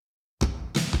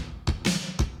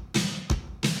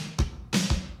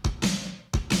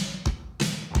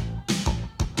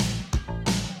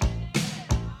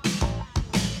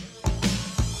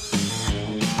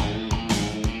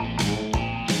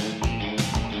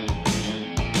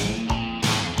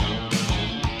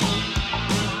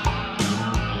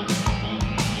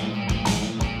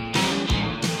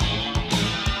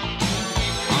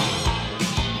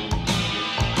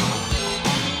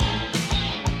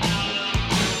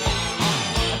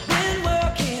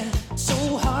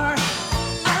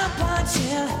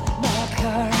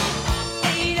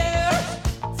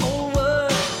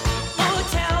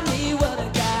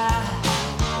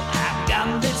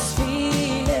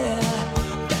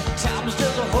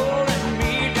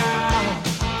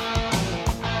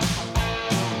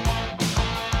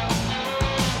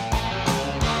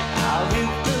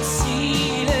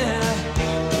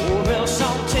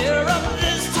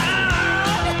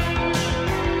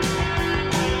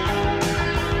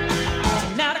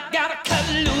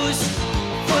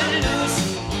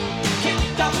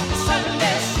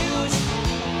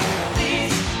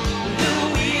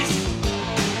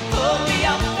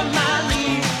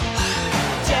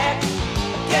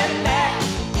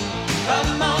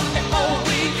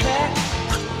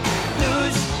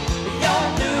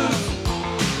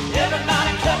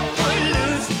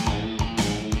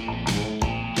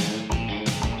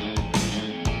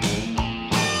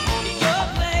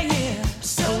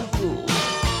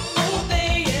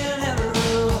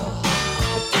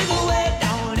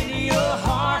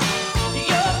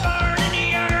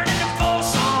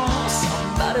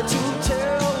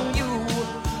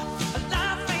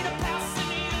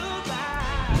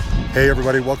Hey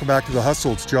everybody, welcome back to The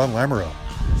Hustle. It's John Lamoureux.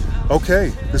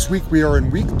 Okay, this week we are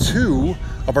in week 2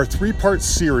 of our 3-part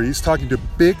series talking to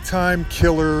big-time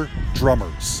killer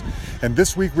drummers. And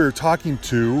this week we are talking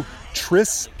to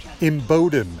Tris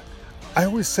Imboden. I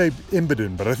always say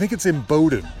Imboden, but I think it's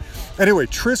Imboden. Anyway,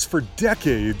 Tris for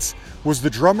decades was the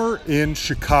drummer in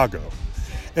Chicago.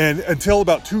 And until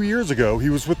about 2 years ago, he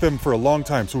was with them for a long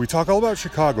time. So we talk all about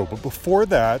Chicago, but before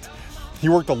that, he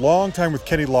worked a long time with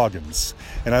Kenny Loggins,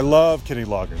 and I love Kenny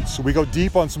Loggins. So we go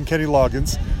deep on some Kenny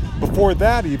Loggins. Before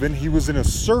that even, he was in a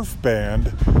surf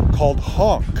band called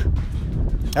Honk.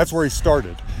 That's where he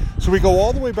started. So we go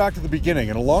all the way back to the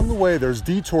beginning, and along the way there's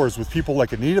detours with people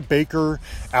like Anita Baker,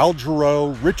 Al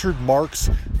Jarreau, Richard Marx,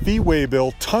 Fee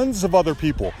Waybill, tons of other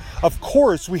people. Of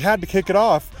course, we had to kick it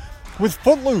off with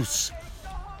Footloose.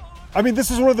 I mean,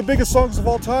 this is one of the biggest songs of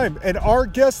all time, and our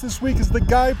guest this week is the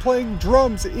guy playing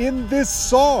drums in this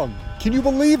song. Can you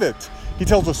believe it? He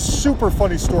tells a super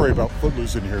funny story about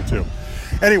Footloose in here too.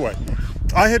 Anyway,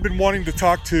 I had been wanting to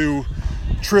talk to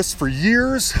Tris for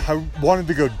years. I wanted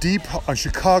to go deep on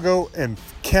Chicago and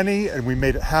Kenny, and we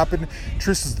made it happen.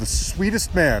 Tris is the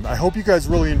sweetest man. I hope you guys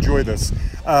really enjoy this.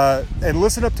 And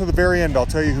listen up to the very end. I'll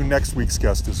tell you who next week's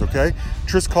guest is, okay?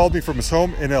 Tris called me from his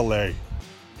home in LA.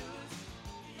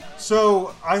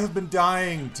 So I have been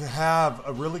dying to have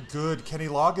a really good Kenny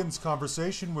Loggins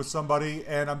conversation with somebody,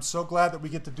 and I'm so glad that we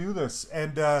get to do this.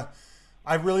 And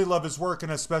I really love his work,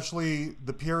 and especially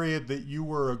the period that you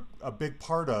were a big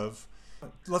part of.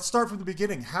 Let's start from the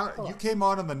beginning. How you came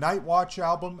on the Night Watch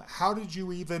album. How did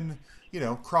you even,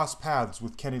 cross paths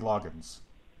with Kenny Loggins?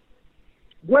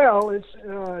 Well,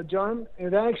 it's John.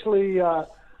 It actually,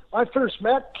 I first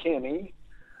met Kenny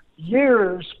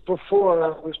years before I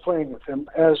was playing with him,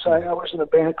 as I was in a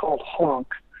band called Honk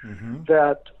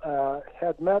that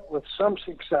had met with some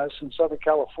success in Southern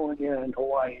California and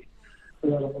Hawaii.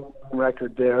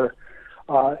 Record there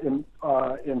in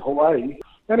Hawaii.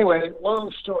 Anyway,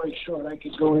 long story short, I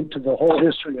could go into the whole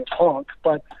history of Honk,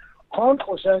 but Honk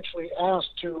was actually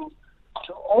asked to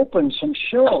open some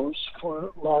shows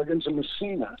for Loggins and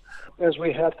Messina, as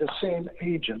we had the same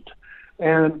agent.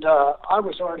 And I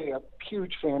was already a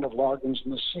huge fan of Loggins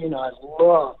and Messina. I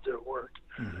loved their work,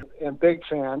 and big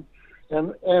fan.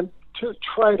 And to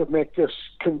try to make this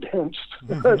condensed,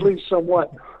 at least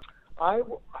somewhat, I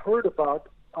heard about,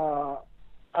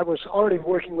 I was already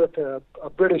working with a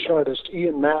British artist,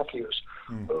 Ian Matthews,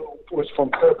 who was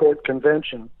from Airport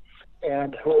Convention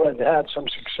and who had had some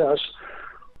success,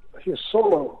 his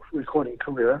solo recording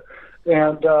career.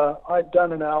 And I'd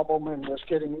done an album and was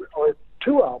getting, or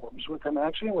 2 albums with him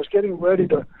actually, and was getting ready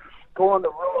to go on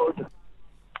the road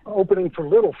opening for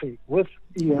Little Feat with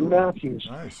Ian Matthews.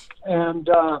 Nice. And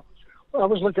I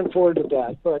was looking forward to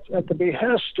that. But at the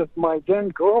behest of my then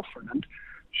girlfriend,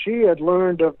 she had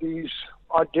learned of these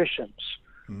auditions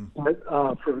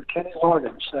for Kenny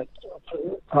Loggins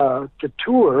to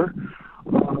tour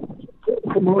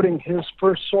promoting his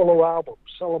first solo album,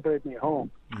 Celebrate Me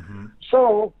Home.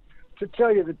 So, to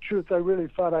tell you the truth, I really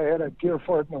thought I had a deer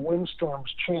fart in a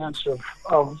windstorm's chance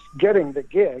of getting the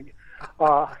gig.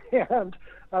 And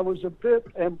I was a bit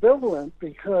ambivalent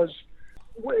because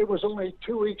it was only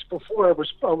 2 weeks before I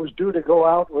was due to go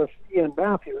out with Ian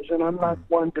Matthews, and I'm not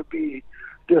one to be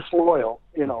disloyal,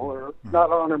 or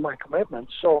not honor my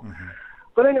commitments. So,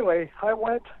 but anyway, I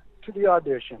went to the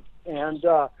audition, and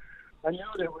I knew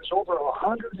there was over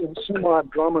 100 and some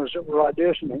odd drummers that were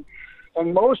auditioning,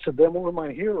 and most of them were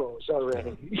my heroes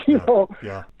already,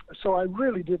 Yeah. So I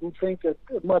really didn't think that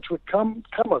much would come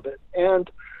of it.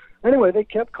 And anyway, they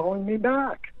kept calling me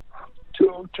back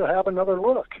to have another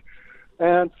look.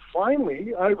 And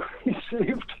finally, I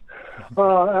received,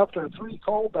 after 2 or 3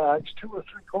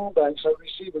 callbacks, I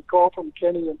received a call from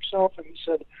Kenny himself, and he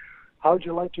said, "How'd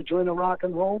you like to join a rock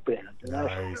and roll band?" And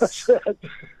I said,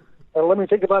 "Let me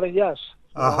think about it, yes."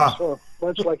 So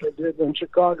much like I did when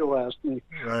Chicago asked me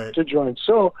to join.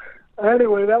 So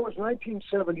anyway, that was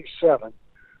 1977,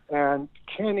 and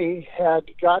Kenny had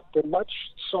got the much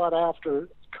sought-after,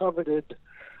 coveted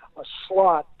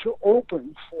slot to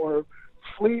open for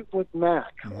Fleetwood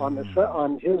Mac on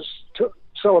his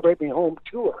Celebrate Me Home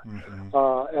tour.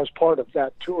 As part of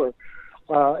that tour,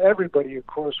 everybody, of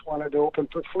course, wanted to open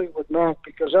for Fleetwood Mac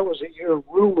because that was the year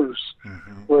Rumors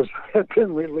had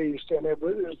been released, and it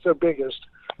was the biggest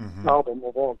album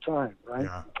of all time, right?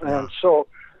 And so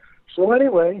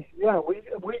anyway,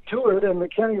 we toured, and the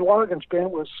Kenny Loggins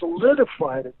band was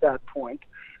solidified at that point.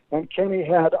 And Kenny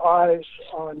had eyes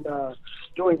on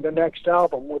doing the next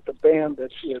album with the band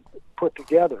that he had put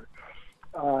together.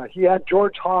 He had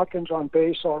George Hawkins on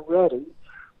bass already,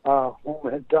 who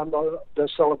had done the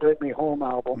Celebrate Me Home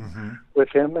album with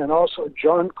him, and also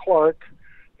John Clark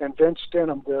and Vince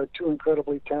Denham. They're two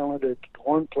incredibly talented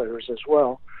horn players as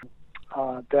well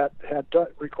that had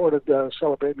recorded the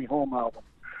Celebrate Me Home album.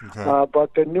 Okay.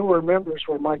 But the newer members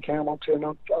were Mike Hamilton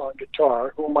on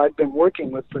guitar, whom I'd been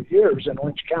working with for years in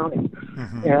Orange County,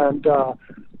 and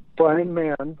Brian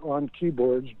Mann on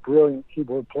keyboards, brilliant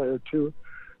keyboard player too.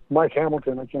 Mike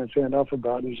Hamilton, I can't say enough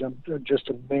about. He's just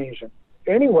amazing.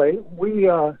 Anyway, we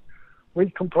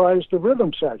comprised the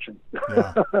rhythm section.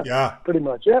 Yeah. Pretty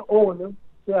much. Yeah. Oh, and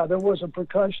there was a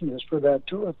percussionist for that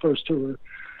first tour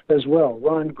as well,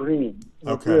 Ron Green.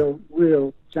 Okay.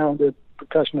 Real talented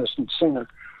percussionist and singer.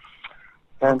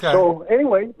 And so,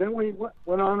 anyway, then we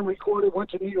went on and recorded, went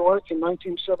to New York in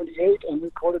 1978 and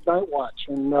recorded Night Watch,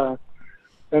 and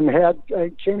had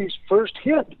Kenny's first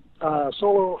hit,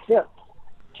 solo hit,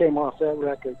 came off that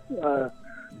record.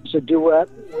 It's a duet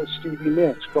with Stevie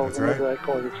Nicks called Whenever I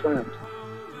Call Your Friend.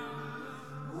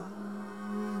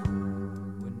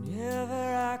 Whenever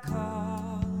I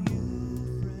call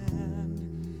you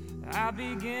friend, I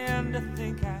begin to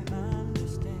think I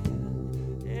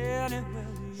understand. Anywhere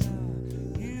we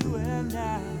are, you and I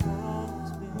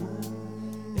always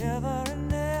been. Ever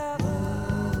and ever,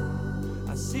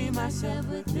 I see myself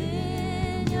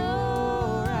within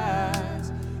your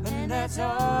eyes, and that's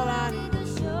all I need to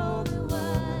show me why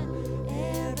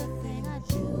everything I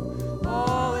do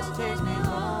always takes me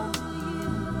home to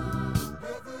you.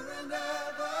 Ever and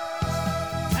ever.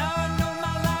 Now I know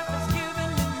my life has given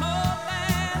me more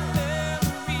than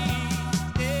memories.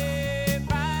 Day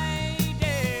by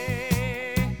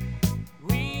day,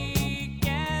 we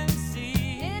can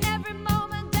see in every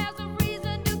moment there's a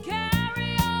reason to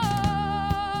carry on.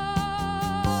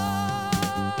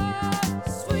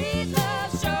 Sweet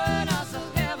love showing us a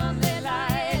heavenly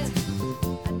light.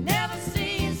 I never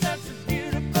seen such a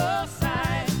beautiful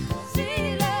sight.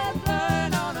 See love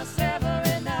blowing on us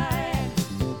every night.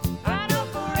 I know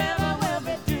forever we'll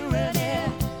be doing it.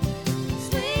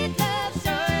 Sweet love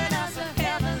showing us a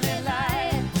heavenly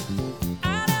light.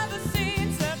 I never seen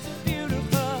such a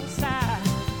beautiful sight.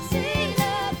 See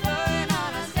love blowing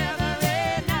on us every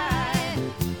night.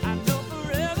 I know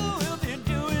forever we'll be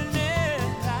doing it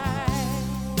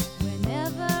right.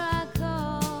 Whenever I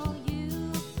call you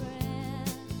friend,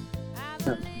 I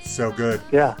believe. So good.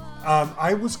 Yeah.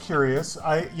 I was curious.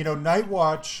 Night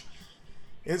Watch,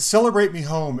 Celebrate Me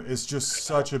Home is just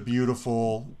such a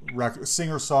beautiful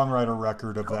singer-songwriter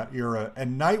record of that era.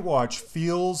 And Night Watch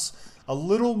feels a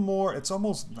little more, it's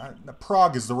almost,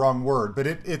 prog is the wrong word, but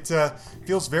it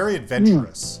feels very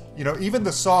adventurous. Even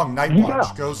the song Night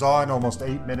Watch goes on almost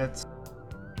 8 minutes.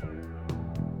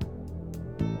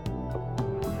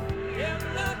 In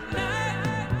the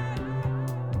night,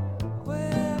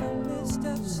 when a mist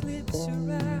of sleep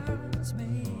surrounds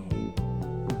me,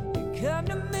 you come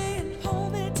to me and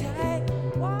hold me tight,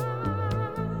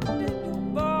 winding your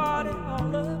body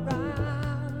all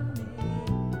around me.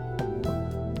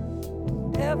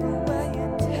 Everywhere you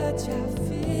touch, I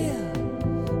feel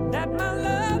that my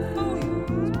love for you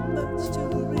is much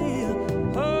too real.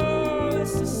 Oh,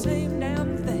 it's the same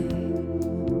damn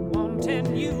thing,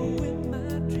 wanting you in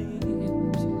my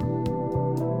dreams.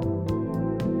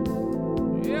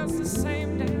 It's the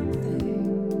same damn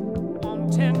thing,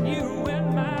 wanting you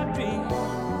in my dreams.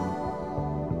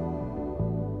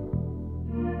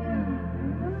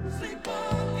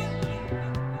 Sleepwalking,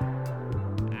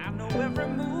 I know every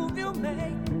move you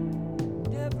make,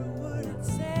 every word I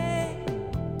say.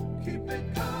 Keep it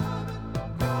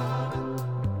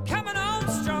coming on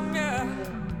stronger.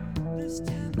 This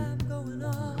time I'm going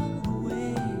all the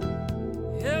way.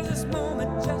 Is this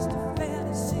moment just a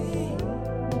fantasy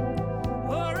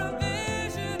or a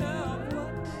vision of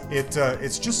what?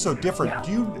 It's just so different.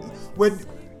 Yeah.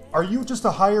 Are you just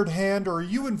a hired hand, or are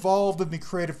you involved in the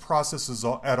creative processes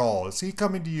at all? Is he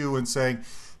coming to you and saying,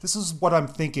 "This is what I'm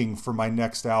thinking for my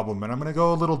next album, and I'm going to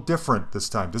go a little different this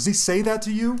time"? Does he say that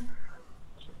to you?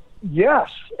 Yes,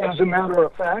 as a matter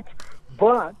of fact.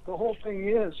 But the whole thing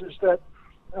is that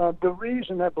the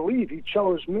reason I believe he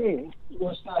chose me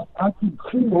was that I could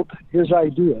field his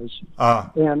ideas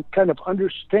and kind of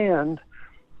understand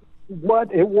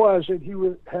what it was that he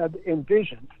had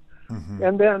envisioned.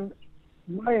 And then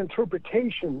my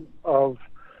interpretation of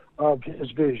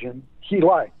his vision, he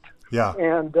liked. Yeah.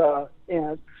 And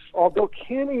although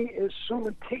Kenny is so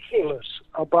meticulous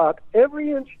about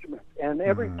every instrument and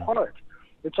every part,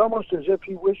 it's almost as if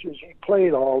he wishes he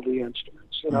played all the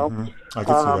instruments, I can see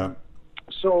that.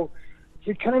 So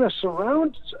he kind of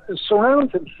surrounds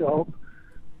himself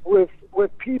with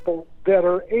people that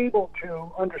are able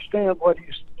to understand what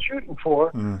he's shooting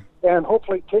for and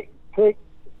hopefully take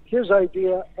his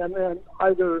idea and then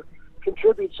either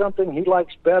contribute something he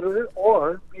likes better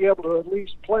or be able to at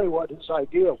least play what his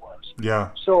idea was. Yeah.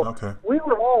 So Okay. we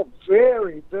were all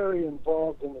very, very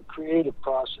involved in the creative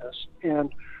process,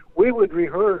 and we would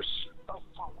rehearse for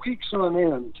weeks on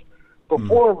end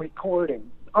before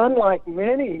recording. Unlike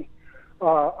many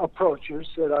approaches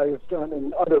that I have done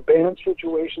in other band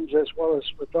situations as well as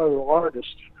with other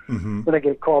artists, when I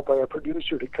get called by a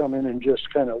producer to come in and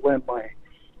just kind of lend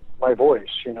my voice,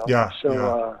 you know. Yeah. So,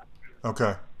 yeah.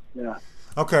 Okay. yeah.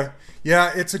 Okay.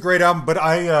 Yeah, it's a great album, but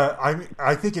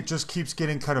I think it just keeps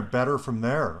getting kind of better from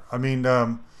there. I mean,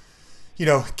 you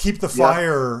know, Keep the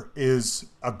Fire is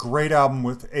a great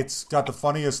album it's got the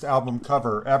funniest album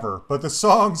cover ever, but the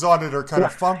songs on it are kind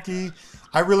of funky.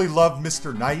 I really love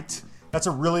Mr. Knight. That's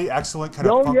a really excellent kind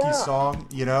of funky song,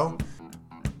 you know?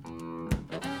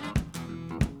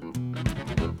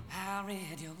 I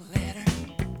read your letter.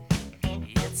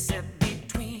 It said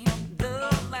between the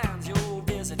lines you're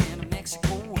visiting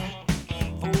Mexico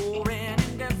for an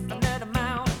indefinite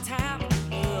amount of time.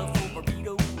 Love for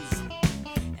burritos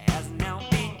has now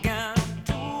begun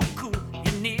to cool.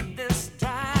 You need this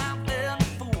driving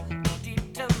fool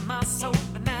deep to my soul,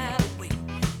 the night away.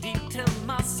 Deep to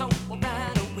my soul, the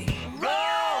night away.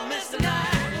 Roll, Mr.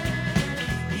 Knight.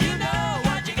 You know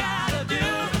what you gotta do.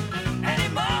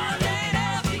 Anymore ain't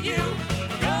after you.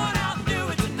 Go on out and do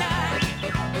it tonight.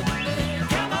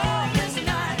 Come on, Mr.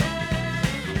 Knight.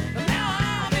 Now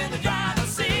I'm in the driver's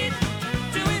seat.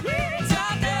 Do it means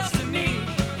our destiny.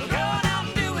 Go on out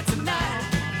and do it tonight.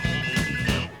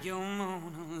 Your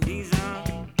Mona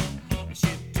Lisa, she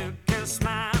took a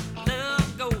smile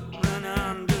of golden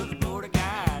under the border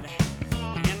guide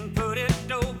and put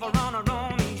it over on her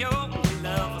own yoke.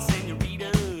 Love,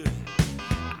 senorita,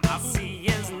 I see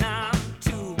is not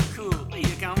too cool.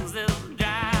 Here comes this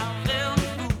driving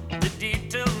fool. The deep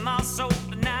to my soul,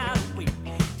 the night away.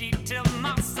 Deep to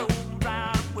my soul,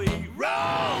 right away.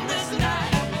 Roll this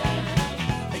night.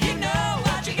 You know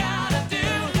what you gotta do.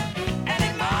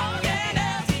 Anymore ain't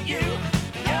after you.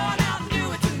 Go on out and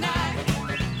do it tonight.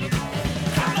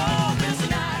 Come on, Mr.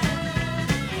 Knight.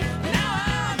 Now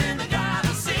I'm in the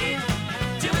driver's seat.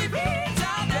 Till we reach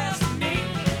our destiny.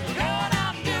 Go on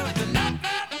out and do it tonight.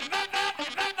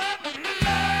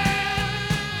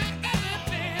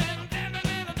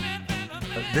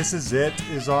 This Is It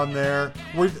is on there.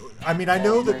 I mean, I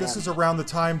know that this is around the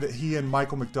time that he and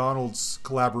Michael McDonald's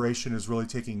collaboration is really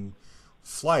taking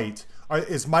flight.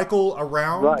 Is Michael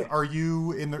around? Right. Are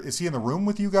you is he in the room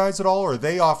with you guys at all, or are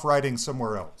they off writing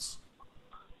somewhere else?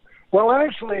 Well,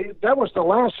 actually, that was the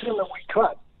last thing that we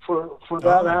cut for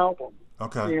that album.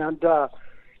 Okay. And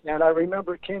I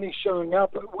remember Kenny showing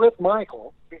up with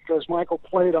Michael, because Michael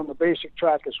played on the basic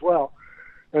track as well,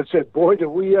 and said, "Boy, did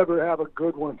we ever have a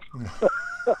good one."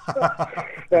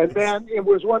 And then it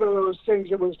was one of those things,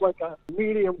 it was like a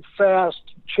medium fast,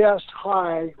 chest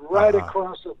high, right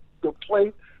across the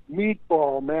plate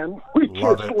meatball, man. We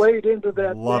Love just it. laid into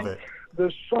that Love thing. it.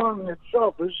 The song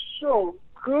itself is so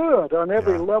good on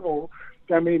every level.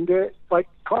 I mean, like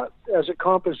as a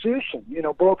composition, you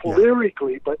know, both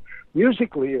lyrically but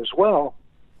musically as well.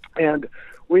 And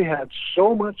we had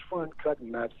so much fun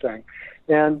cutting that thing.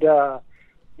 And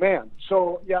man,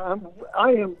 so yeah,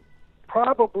 I am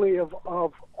probably of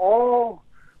all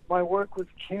my work with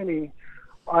Kenny,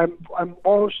 I'm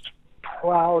most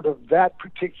proud of that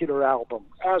particular album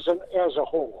as a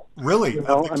whole. Really? You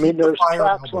know, I mean, there's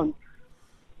tracks on.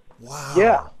 Wow.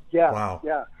 Yeah. Wow.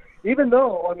 Yeah. Even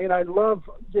though, I mean, I love,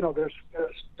 you know,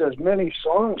 there's many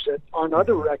songs that on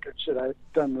other records that I've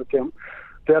done with him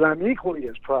that I'm equally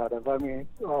as proud of. I mean,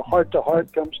 Heart to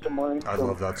Heart comes to mind. I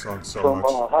love that song so from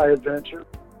much. High Adventure.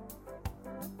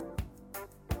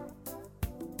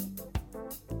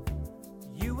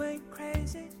 You ain't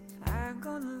crazy, I'm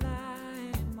gonna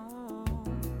lie more.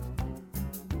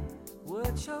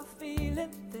 What you're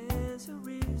feeling, there's a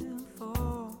reason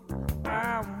for.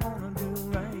 I wanna do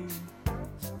right.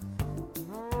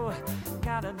 Oh,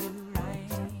 gotta do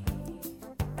right.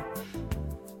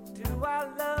 Do I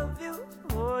love you?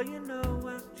 Oh, you know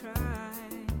I've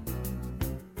tried.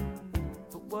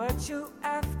 But what you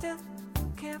after,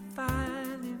 can't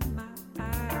find in my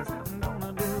eyes. I'm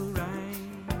gonna do right.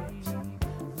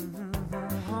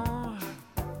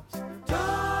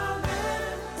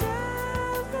 Darling,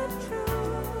 tell the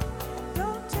truth.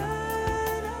 Don't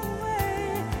turn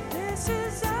away. This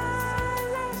is our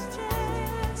last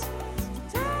chance.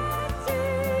 Take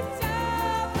each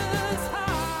other's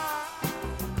heart.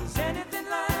 'Cause anything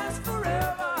lasts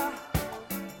forever.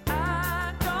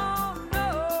 I don't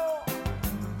know.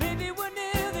 Maybe we're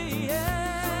near the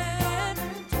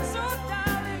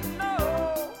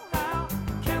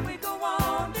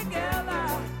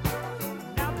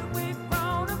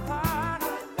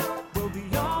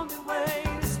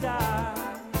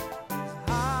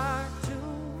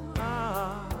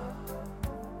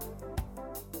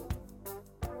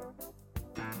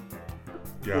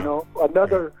Yeah. You know,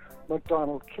 another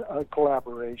McDonald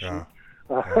collaboration.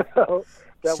 Yeah.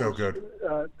 That So was, good.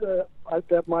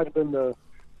 That might have been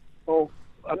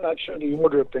I'm not sure the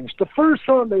order of things. The first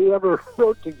song they ever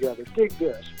wrote together, dig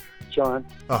this, John,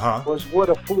 was What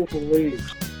a Fool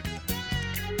Believes.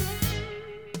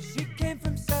 She came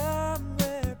from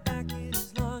somewhere back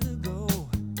years long ago,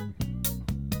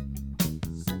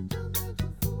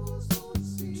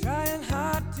 trying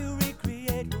hard to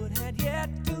recreate what had yet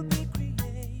to be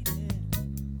created.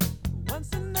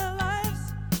 Once in their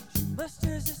lives, she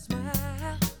musters a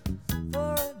smile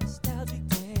for a nostalgic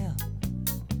tale,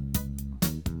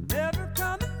 never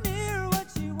coming near what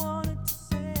she wanted to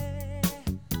say,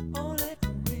 only to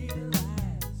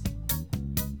realize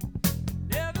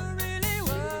never really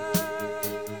was.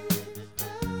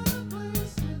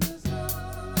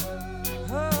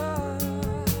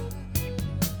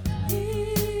 He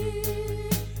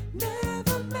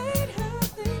never made her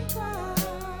think twice.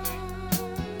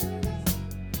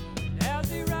 As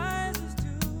he rises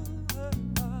to her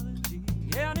apology,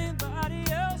 anybody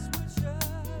else would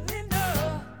surely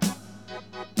know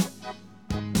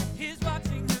he's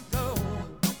watching her go.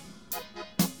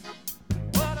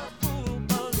 What a fool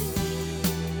believes.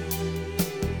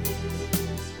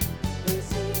 This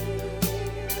is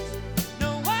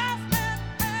no wise man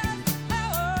has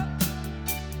power.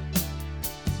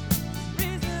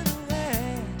 Reason away.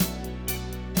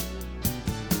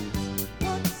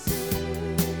 What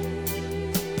seems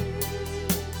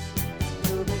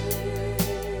to be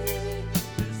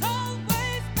is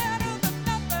always better than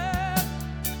nothing.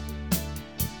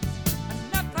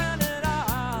 Nothing at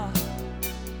all.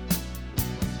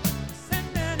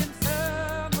 Sending him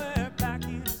somewhere back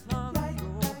years long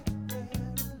ago,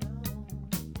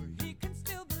 where he can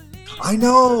still believe. I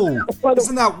know.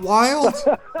 Isn't that wild?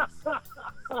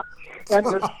 And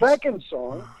the second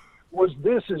song was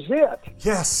This Is It.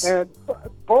 Yes. And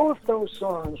both those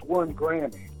songs won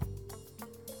Grammy.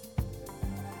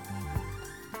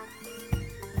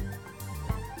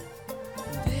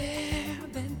 There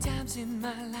have been times in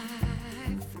my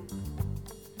life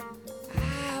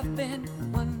I've been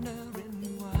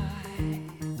wondering why.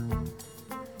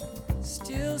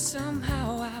 Still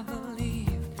somehow I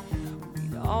believe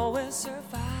we'd always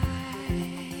survive.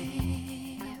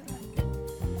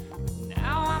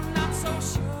 Now I'm not so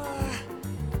sure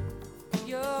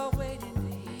you're waiting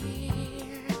to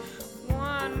hear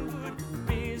one good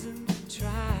reason to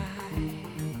try.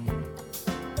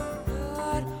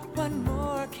 But what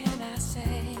more can I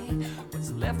say?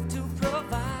 What's left to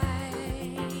provide?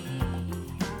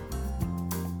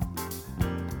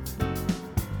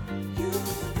 You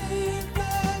think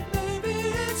that maybe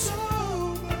it's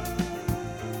over,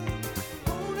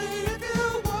 only if you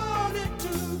want it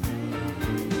to be.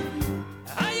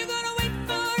 Are you gonna wait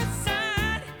for a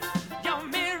sign? Your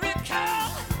miracle?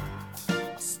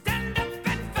 Stand up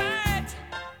and fight.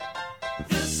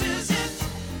 This is it.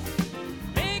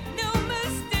 Make no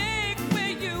mistake where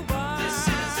you are. This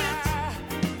is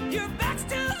it. Your back's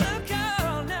to the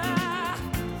corner.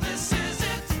 This is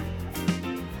it.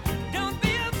 Don't be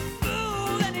a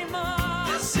fool anymore.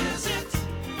 This is it.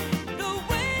 The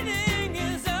waiting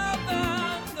is over.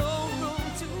 No room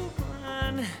to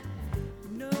run.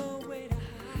 No way to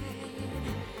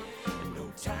hide. No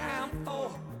time for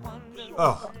wonder.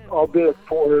 Oh, Albeit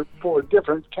for a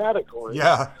different category.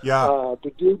 yeah.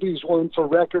 The Doobies won for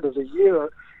Record of the Year,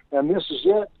 and This Is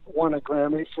It won a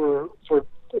Grammy for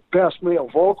Best Male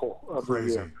Vocal of the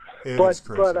Crazy. Year. It But is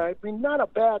crazy. but I mean, not a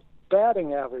bad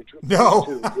batting average. With No.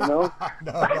 those two, you know.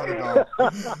 No, not at all.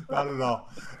 Not at all.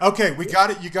 Okay, we got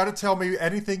it. You got to tell me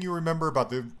anything you remember about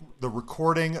the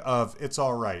recording of "It's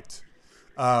All Right."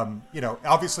 You know,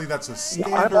 obviously that's a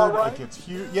standard. All Right? Like it's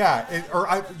huge. Yeah.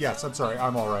 Yes. I'm sorry.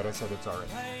 I'm all right. I said it's all right.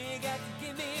 Why you got to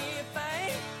give me a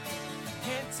fight?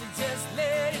 Can't you just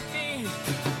let it be?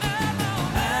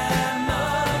 I'm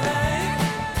alright.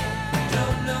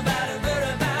 Don't nobody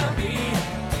worry about me.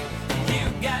 You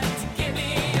got to give me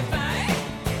a fight.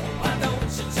 Why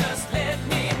don't you just let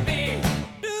me be?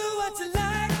 Do what you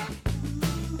like.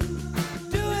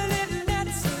 Do it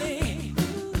naturally.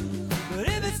 But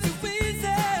if it's too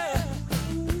easy,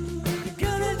 you're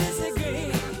gonna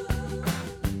disagree.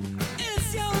 It's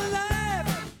your life.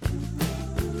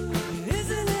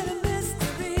 Isn't it a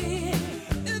mystery?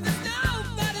 If it's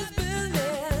nobody's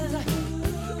business,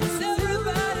 it's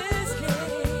everybody's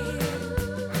game.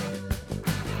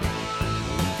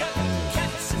 Got to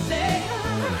catch a day.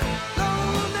 Go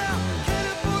now, get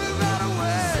it, put it right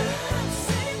away.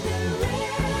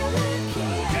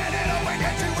 Get it away,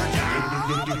 get you a job.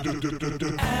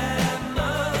 I'm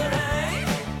alright.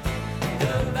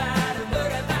 Nobody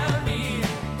worry about me.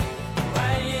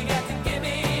 Why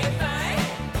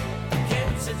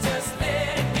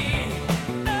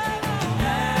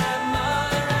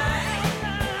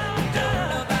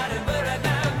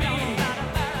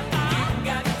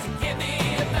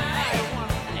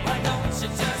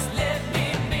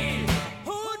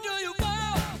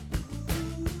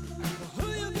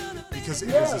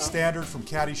because it is a standard from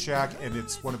Caddyshack, and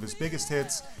it's one of his biggest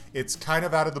hits. It's kind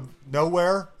of out of the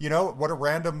nowhere, you know. What a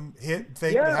random hit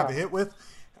thing to have a hit with.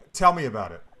 Tell me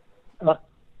about it.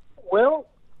 Well,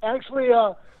 actually,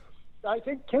 I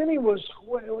think Kenny was,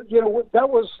 you know, that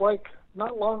was like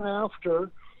not long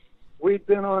after we'd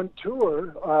been on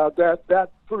tour.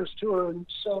 That first tour in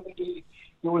 '70,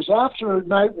 it was after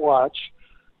Night Watch,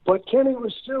 but Kenny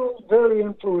was still very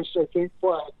influenced, I think,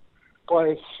 by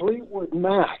Fleetwood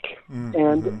Mac,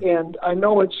 and I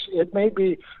know it may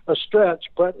be a stretch,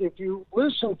 but if you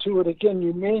listen to it again,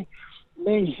 you may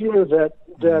hear that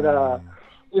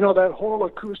you know, that whole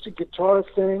acoustic guitar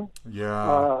thing,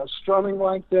 strumming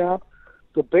like that,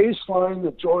 the bass line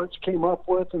that George came up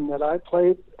with and that I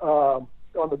played on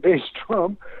the bass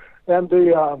drum, and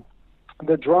the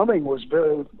drumming was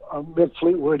very Mick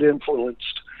Fleetwood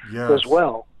influenced as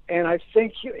well. And I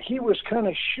think he was kind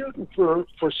of shooting for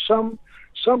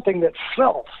something that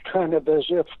felt kind of as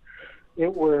if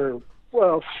it were,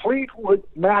 well, Fleetwood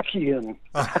Macian,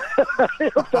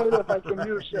 if I can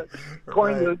use that,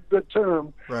 coin the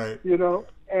term, you know.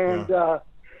 And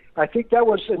I think that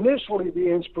was initially the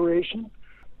inspiration,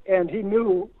 and he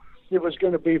knew it was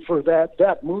going to be for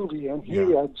that movie, and he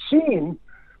had seen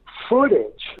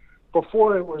footage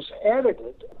before it was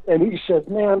edited, and he said,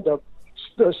 man,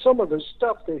 some of the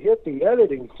stuff that hit the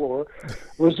editing floor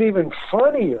was even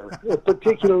funnier,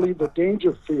 particularly the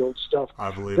Dangerfield stuff,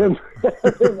 than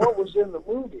what was in the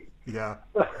movie.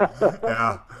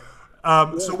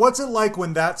 So what's it like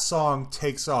when that song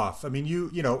takes off? I mean,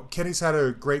 you know, Kenny's had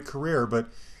a great career, but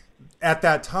at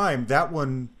that time, that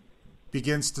one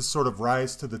begins to sort of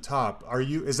rise to the top.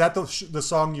 Is that the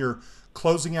song you're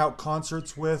closing out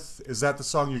concerts with? Is that the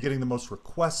song you're getting the most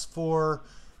requests for?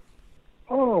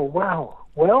 Oh, wow.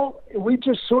 Well, we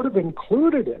just sort of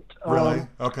included it. Really?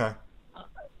 Okay.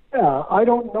 Yeah, I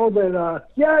don't know that.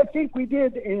 I think we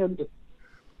did, and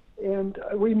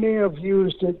we may have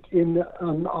used it in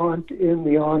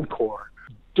the encore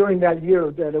during that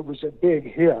year that it was a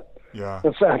big hit. Yeah.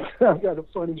 In fact, I've got a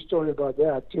funny story about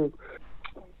that too,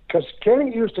 because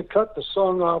Kenny used to cut the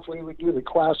song off. We would do the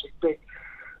classic big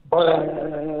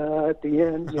at the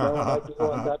end, you know, and I'd be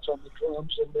going nuts on the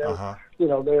drums, and they're, you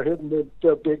know, they're hitting the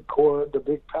big chord, the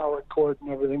big power chord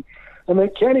and everything. And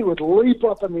then Kenny would leap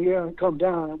up in the air and come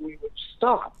down, and we would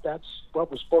stop. That's what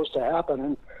was supposed to happen,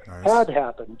 and had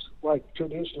happened, like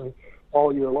traditionally,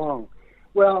 all year long.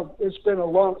 Well, it's been a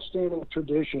long-standing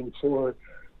tradition for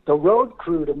the road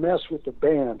crew to mess with the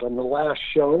band on the last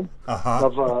show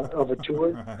of a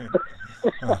tour.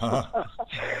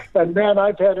 And then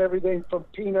I've had everything from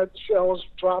peanut shells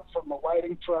dropped from a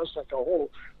lighting truss, like a whole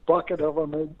bucket of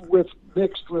them, and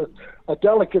mixed with a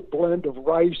delicate blend of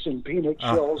rice and peanut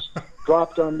shells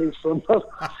dropped on me from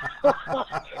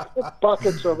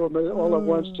buckets of them all at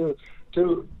once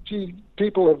to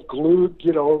people have glued,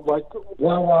 you know, like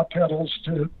wah-wah pedals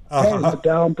to the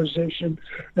down position,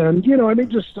 and, you know, I mean,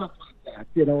 just stuff like that,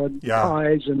 you know, and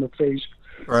pies in the face,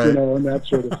 you know, and that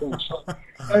sort of thing. So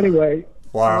anyway,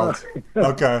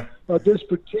 okay. This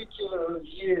particular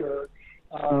year,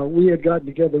 we had gotten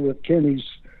together with Kenny's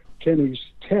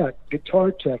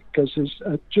guitar tech, because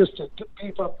just to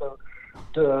beef up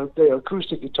the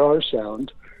acoustic guitar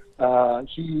sound.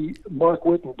 Mark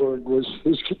Wittenberg was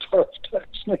his guitar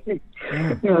tech's name,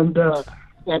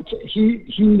 and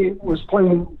he was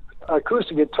playing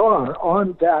acoustic guitar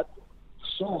on that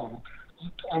song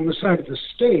on the side of the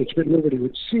stage, but nobody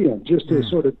would see him, just to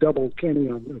sort of double Kenny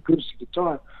on the acoustic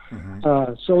guitar.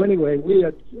 So anyway, we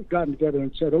had gotten together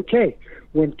and said, okay,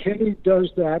 when Kenny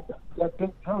does that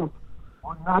big jump,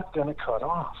 we're not going to cut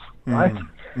off, right?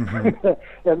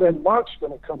 And then Mark's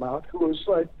going to come out, who is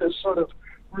like this sort of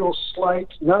real slight,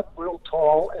 not real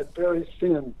tall, and very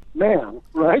thin man,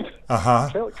 right?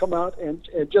 He'll come out and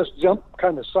just jump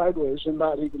kind of sideways and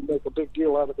not even make a big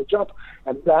deal out of the jump,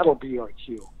 and that'll be our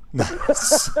cue.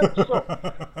 so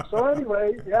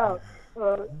anyway, it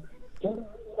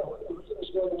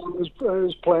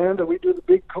was planned, and we do the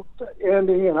big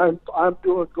ending, and I'm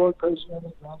doing going crazy,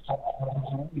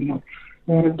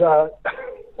 and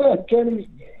Kenny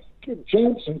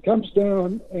Jensen comes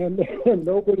down, and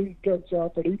nobody cuts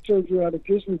off, and he turns around and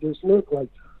gives me this look like,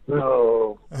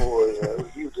 oh boy, are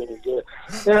you gonna get it?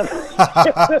 And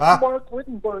Mark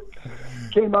Wittenberg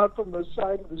came out from the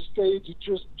side of the stage and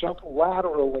just jumped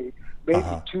laterally,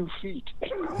 maybe 2 feet.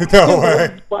 No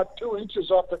way. About 2 inches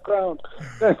off the ground.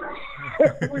 And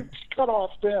we cut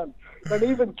off then. And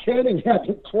even Kenny had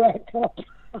to crack up.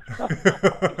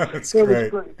 That's great. Was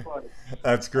pretty funny.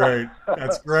 That's great.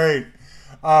 That's great.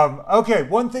 Okay,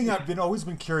 one thing I've always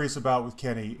been curious about with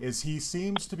Kenny is he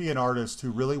seems to be an artist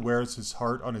who really wears his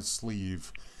heart on his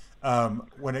sleeve.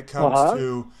 when it comes Uh-huh.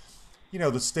 to,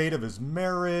 the state of his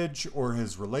marriage or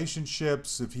his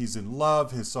relationships. If he's in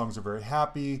love, his songs are very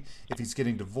happy. If he's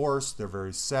getting divorced, they're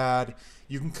very sad.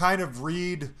 You can kind of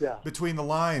read Yeah. between the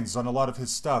lines on a lot of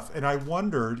his stuff. And I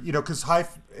wondered, because High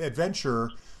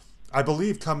Adventure, I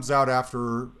believe, comes out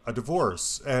after a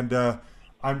divorce. And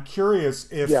I'm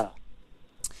curious if, Yeah.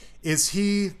 is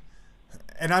he,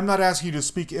 and I'm not asking you to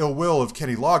speak ill will of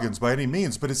Kenny Loggins by any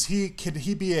means, but can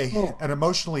he be an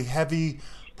emotionally heavy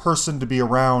person to be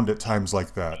around at times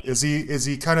like that? Is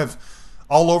he kind of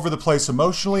all over the place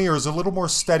emotionally, or is it a little more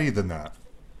steady than that?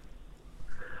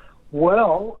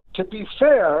 Well, to be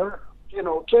fair,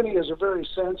 Kenny is a very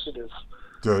sensitive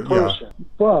Yeah. person,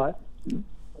 but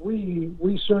we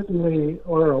certainly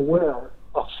are aware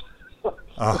of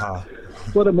Uh-huh.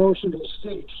 what emotional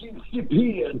state he'd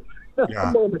be in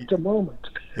Yeah. moment to moment.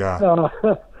 Yeah.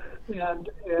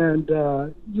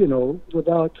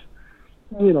 Without,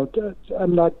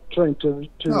 I'm not trying to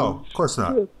No, of course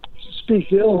not.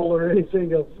 speak ill or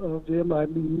anything of him. I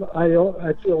mean,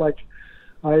 I feel like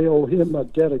I owe him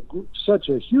such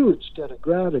a huge debt of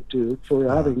gratitude for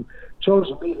having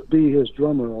chosen me to be his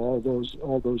drummer all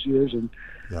those years, and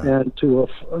to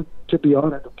be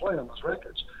honored to play on those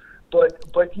records.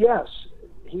 But yes,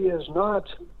 he is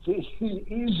not the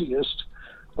easiest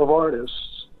of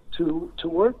artists to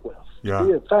work with. Yeah.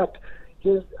 In fact,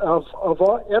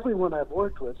 everyone I've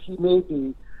worked with, he may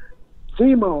be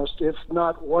the most, if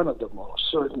not one of the most,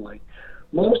 certainly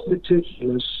most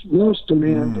meticulous, most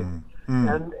demanding,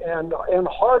 and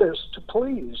hardest to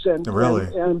please, and Really?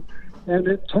 and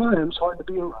at times hard to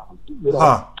be around.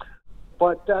 Huh.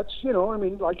 But that's,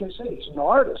 like I say, he's an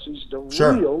artist. He's the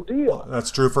Sure. real deal.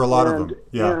 That's true for a lot of them.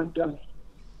 Yeah. And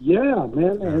yeah,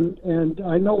 man, and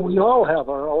I know we all have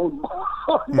our own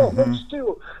moments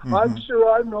too. I'm sure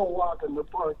I'm no walk in the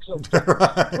park sometimes.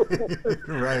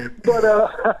 Right.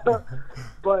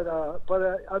 But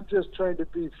I'm just trying to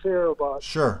be fair about,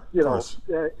 Sure. you Of know, course.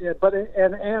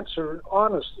 and answer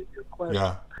honestly your question.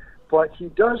 Yeah. But he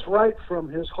does write from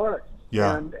his heart.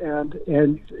 Yeah.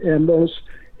 And those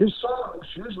his songs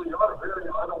usually are very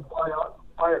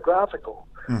autobiographical.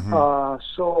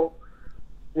 So,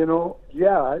 I don't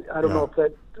know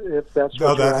if that's No,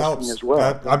 what you're that asking helps. as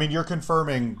well. You're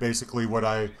confirming basically what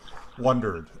I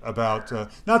wondered about.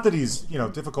 Not that he's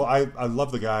difficult. I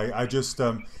love the guy. I just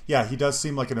he does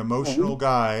seem like an emotional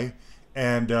guy,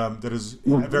 and that is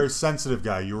a very sensitive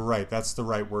guy. You were right. That's the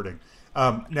right wording.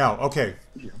 Now, okay,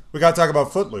 we got to talk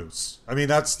about Footloose. I mean,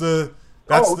 that's the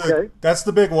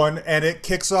big one, and it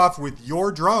kicks off with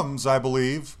your drums, I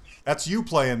believe. That's you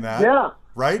playing that. Yeah.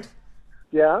 Right?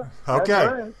 Yeah. Okay.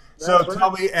 That's right. So That's tell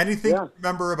right. me anything Yeah. you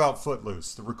remember about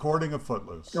Footloose, the recording of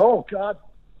Footloose. Oh, God.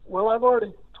 Well, I've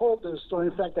already told this story.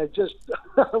 In fact, I just,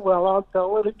 I'll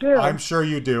tell it again. I'm sure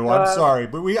you do. I'm sorry,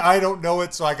 but I don't know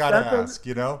it, so I got to That's ask,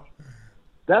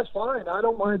 That's fine. I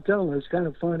don't mind telling it. It's kind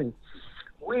of funny.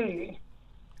 We,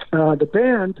 the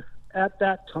band at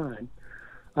that time,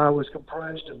 was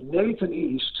comprised of Nathan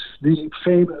East, the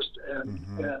famous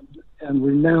and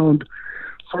renowned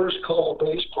first call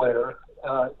bass player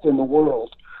in the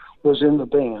world, was in the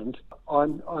band.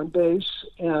 On bass,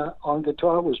 on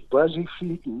guitar was Buzzy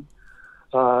Featon,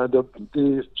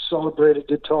 the celebrated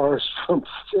guitarist from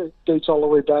dates all the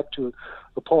way back to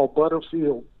the Paul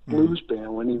Butterfield blues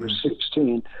band when he was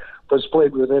 16, but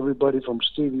played with everybody from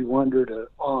Stevie Wonder to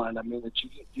on. I mean, that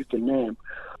you can name.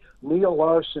 Neil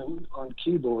Larson on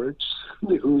keyboards,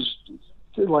 who's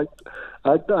like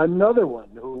another one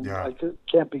who I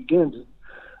can't begin to.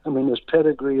 I mean, his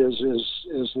pedigree is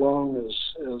as long as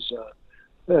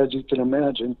you can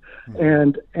imagine.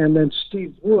 And then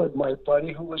Steve Wood, my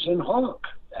buddy, who was in Honk,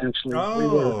 actually. We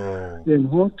were in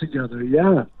Honk together,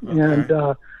 yeah.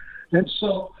 Okay. And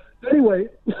so, anyway,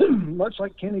 much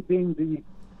like Kenny being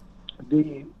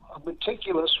the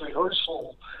meticulous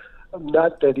rehearsal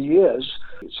nut that he is,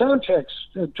 sound checks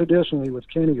traditionally with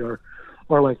Kenny are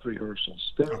like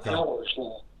rehearsals. They're hours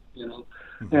long,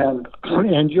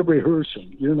 and you're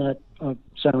rehearsing. You're not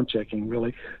sound checking,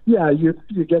 really. Yeah, you're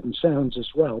getting sounds as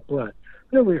well, but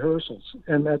they're rehearsals,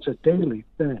 and that's a daily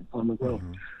thing on the road.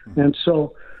 And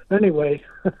so, anyway,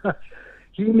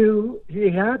 he knew he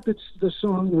had the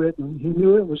song written. He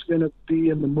knew it was going to be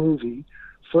in the movie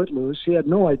Footloose. He had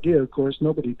no idea, of course,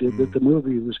 nobody did, that the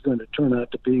movie was going to turn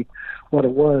out to be what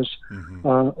it was,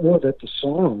 or that the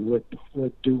song would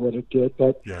do what it did.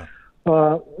 But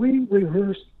we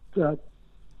rehearsed the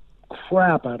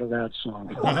crap out of that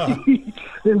song.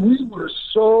 And we were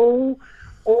so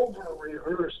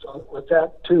over-rehearsed with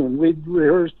that tune. We'd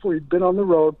been on the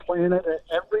road playing it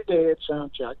every day at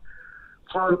soundcheck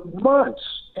for months.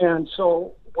 And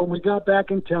so when we got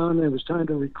back in town and it was time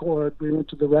to record, we went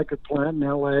to the record plant in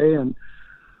L.A. and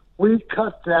we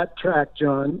cut that track,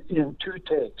 John, in 2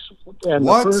 takes. And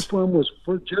What? the first one was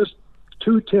for just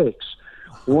 2 takes.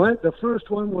 The first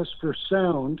one was for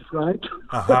sound, right?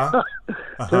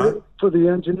 For the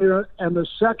engineer, and the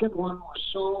second one was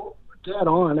so dead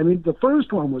on. I mean, the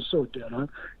first one was so dead on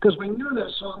because we knew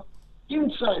that song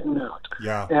inside and out.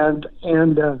 Yeah. And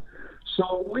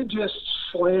so we just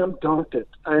slam dunked it.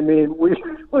 I mean, we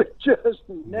just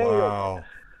nailed it.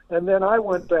 And then I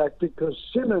went back because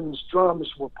Simmons drums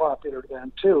were popular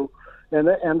then too, and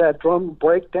that drum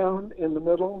breakdown in the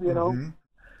middle, you know.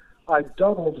 I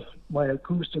doubled my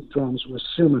acoustic drums with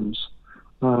Simmons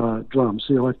drums,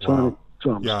 the electronic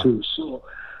drums too.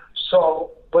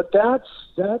 So, but that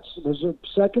was a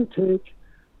second take,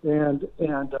 and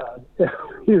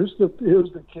here's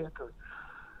the kicker.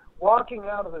 Walking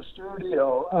out of the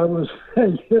studio, I was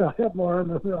I had my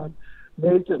arm around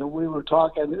Nathan, and we were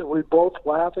talking. And we both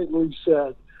laughingly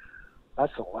said,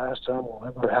 "That's the last time we'll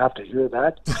ever have to hear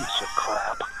that piece of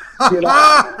crap." You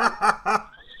know?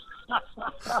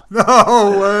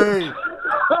 No way.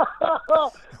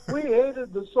 We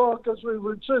hated the song because we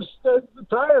were just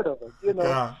tired of it, you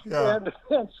know. Yeah.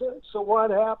 And so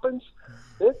what happens?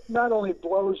 It not only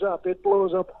blows up, it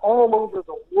blows up all over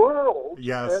the world.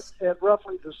 Yes. At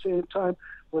roughly the same time,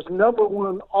 was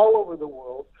 #1 all over the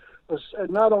world. Was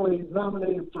not only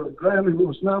nominated for a Grammy, but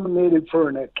was nominated for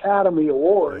an Academy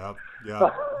Award.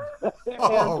 Yeah.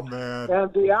 Oh man!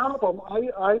 And the album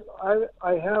I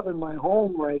have in my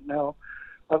home right now.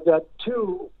 I've got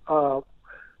 2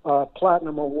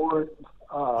 platinum awards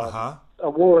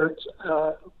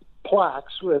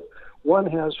plaques with. One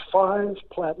has 5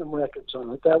 platinum records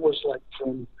on it. That was like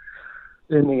from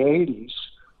in the 80s.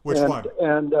 Which one?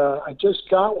 And I just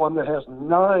got one that has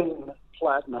 9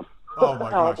 platinum. Oh my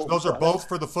gosh! Those are both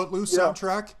for the Footloose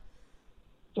soundtrack.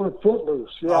 For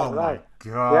Footloose, Oh my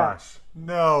gosh!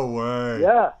 No way!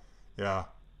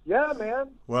 Yeah,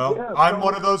 man. Well, I'm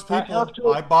one of those people.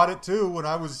 I bought it too when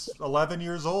I was 11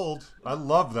 years old. I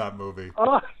love that movie.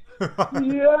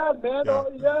 Yeah, man.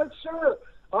 Yeah, sure.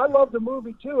 I love the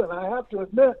movie too, and I have to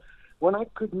admit, when I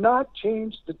could not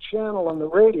change the channel on the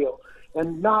radio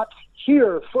and not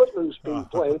hear Footloose being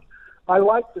played, I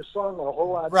liked the song a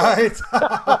whole lot better.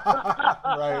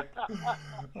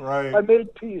 Right. I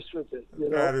made peace with it. You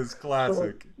know? That is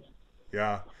classic.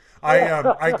 Yeah.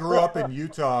 I grew up in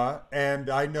Utah, and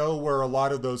I know where a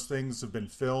lot of those things have been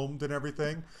filmed and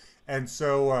everything. And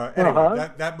so,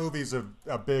 anyway, that movie's a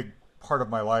big part of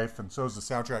my life, and so is the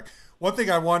soundtrack. One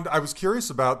thing I was curious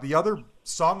about, the other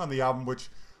song on the album, which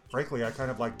frankly I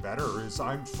kind of like better, is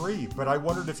I'm Free. But I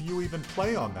wondered if you even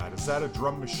play on that. Is that a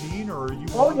drum machine, or are you...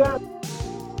 Oh, yeah.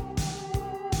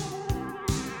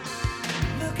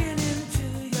 Looking into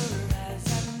your eyes,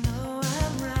 I know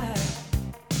I'm right.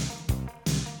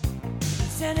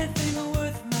 Is anything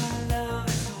worth my love?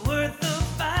 Is worth the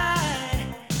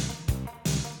fight?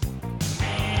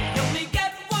 You only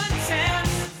get one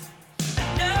chance,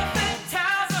 and nothing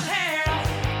ties your hand.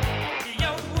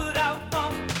 You're what I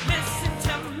want, listen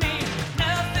to me.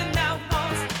 Nothing I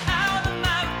want's out of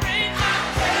my reach.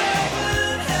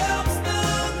 What helps the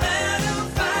man who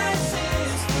fights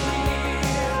his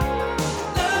fear?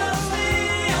 Love's the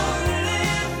only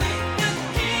thing that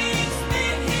keeps me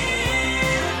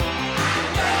here.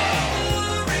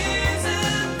 The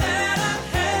reason that I'm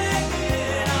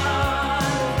hanging on,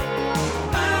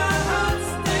 my heart's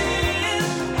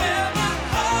staying where my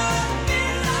heart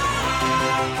belongs.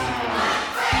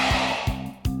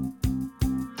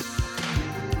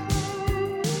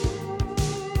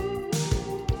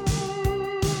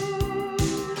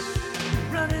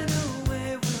 Running away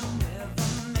will never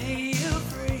make you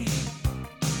free.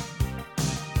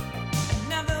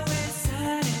 Another way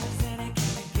sign is any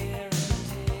kind of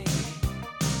guarantee.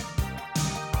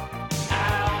 I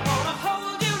wanna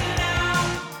hold you now.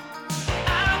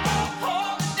 I won't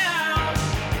hold it down.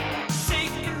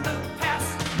 Shaking the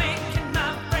past, making my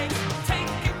break,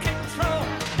 taking control.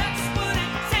 That's what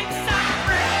it takes. I'm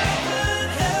free. What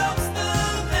helps the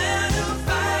man who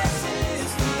fights his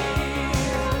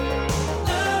fear?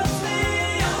 Love's the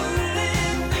only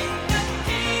thing that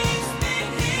keeps me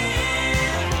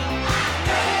here.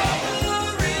 You're the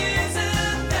reason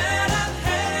that I'm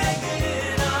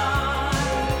hanging on.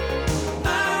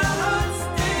 My heart's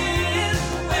staying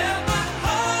where my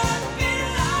heart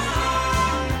belongs.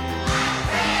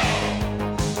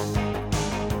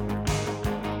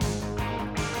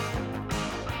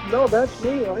 No, that's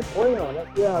me. I play on it.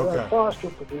 Yeah, Okay. Foster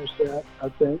produced that, I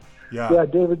think. Yeah. Yeah,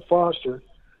 David Foster.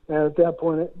 And at that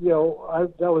point,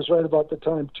 that was right about the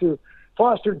time, too.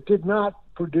 Foster did not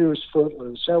produced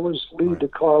Footloose. That was Lee Right.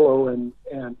 DiCarlo,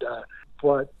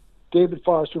 but David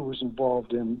Foster was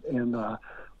involved in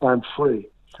I'm Free.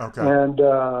 Okay. And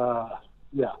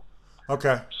yeah.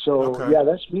 Okay. So Okay. yeah,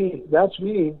 that's me. That's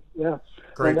me. Yeah.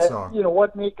 Great and that, song. You know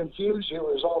what may confuse you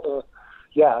is all the.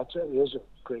 Yeah, it is a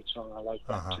great song. I like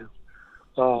that Uh-huh.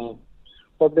 too.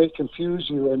 What may confuse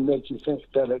you and make you think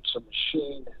that it's a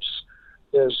machine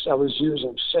is I was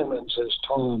using Simmons as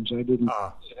toms. I didn't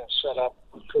set up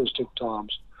acoustic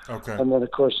toms. Okay. And then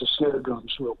of course the snare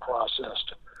drums were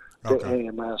processed, the Okay.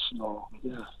 AMS and all.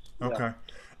 Yeah. Okay.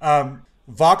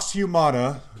 Vox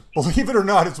Humana, believe it or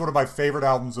not, is one of my favorite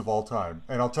albums of all time,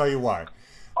 and I'll tell you why.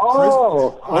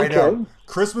 Oh, I okay. know.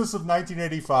 Christmas of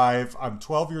 1985. I'm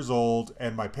 12 years old,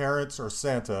 and my parents, or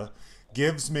Santa,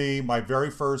 gives me my very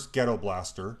first ghetto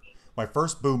blaster, my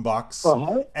first boombox,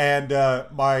 and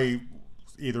my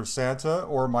either Santa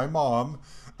or my mom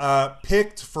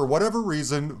picked, for whatever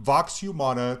reason, Vox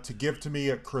Humana to give to me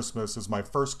at Christmas as my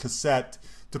first cassette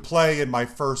to play in my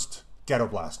first ghetto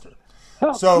blaster.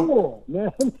 So cool,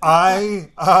 man. I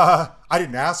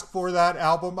didn't ask for that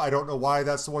album. I don't know why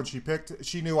that's the one she picked.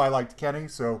 She knew I liked Kenny,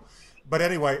 so. But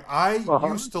anyway, I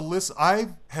used to listen. I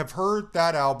have heard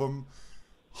that album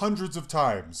hundreds of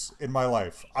times in my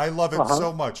life. I love it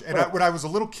so much. And when I was a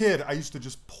little kid, I used to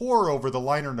just pore over the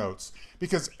liner notes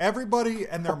because everybody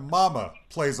and their mama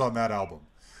plays on that album.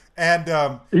 And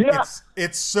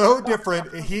it's so different.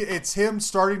 It's him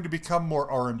starting to become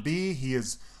more R&B. He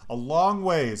is a long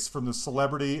ways from the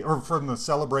celebrity or from the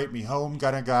Celebrate Me Home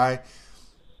kind of guy.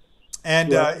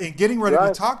 And in getting ready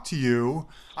to talk to you,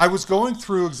 I was going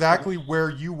through exactly where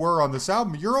you were on this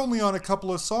album. You're only on a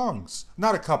couple of songs.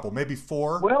 Not a couple, maybe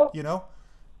 4, well, you know?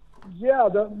 Yeah,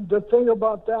 the thing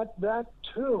about that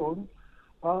tune,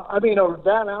 or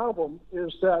that album,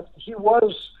 is that he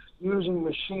was using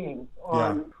Machine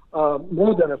on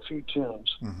more than a few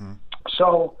tunes. Mm-hmm.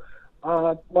 So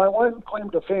my one claim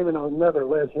to fame, and I'll never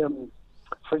let him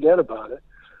forget about it,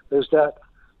 is that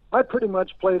I pretty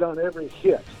much played on every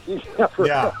hit he ever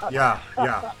got. Yeah.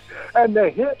 And the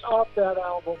hit off that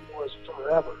album was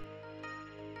Forever.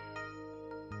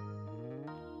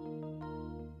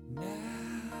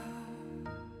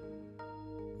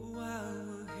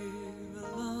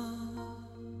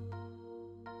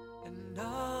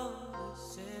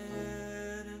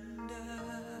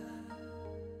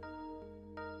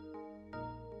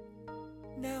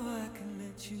 Now I can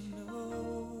let you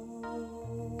know,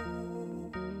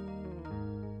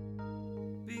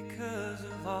 because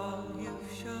of all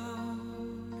you've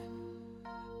shown,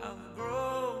 I've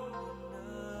grown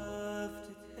enough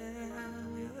to tell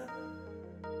you,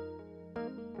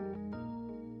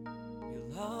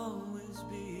 you'll always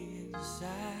be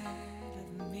inside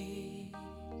of me.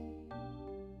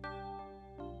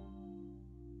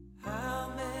 How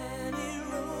many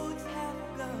roads have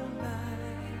gone by?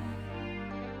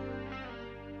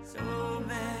 So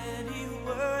many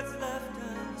words left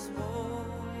unspoken.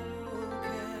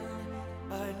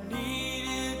 I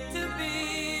needed to be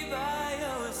by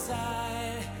your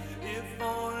side, if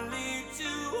only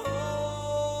to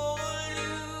hold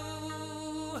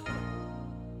you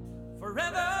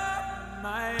forever,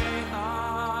 my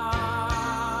heart.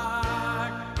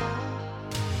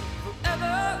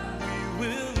 Forever we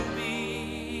will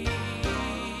be.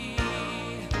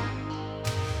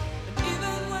 And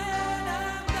even when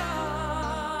I'm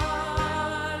gone,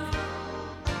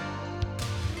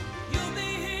 you'll be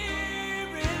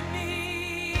here in me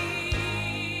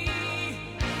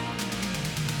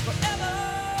forever.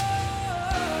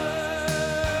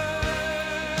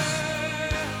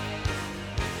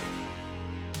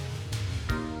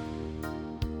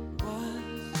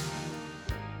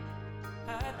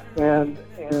 And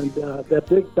that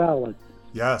big ballad.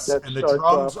 Yes, That and the starts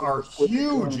drums off are with the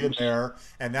huge in drums. there,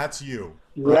 and that's you.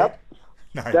 Yep. Right?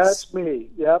 Nice. That's me.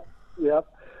 Yep.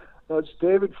 That's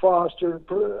David Foster.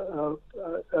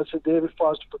 That's a David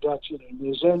Foster production, and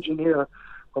his engineer,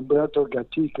 Humberto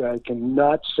Gatica, I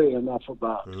cannot say enough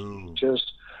about. Ooh.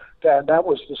 Just that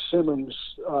was the Simmons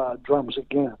drums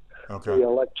again. Okay. The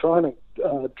electronic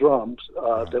drums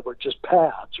that were just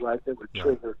pads, right? They would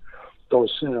trigger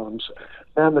those sounds,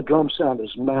 and the drum sound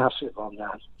is massive on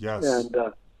that. Yes. And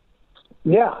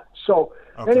so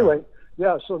anyway,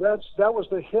 so that was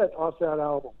the hit off that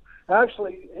album.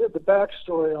 Actually, the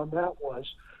backstory on that was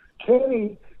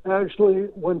Kenny actually,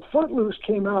 when Footloose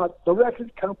came out, the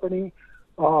record company,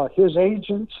 his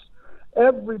agents,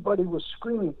 everybody was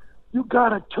screaming, "You got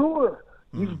to tour!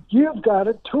 You've got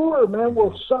to tour, man!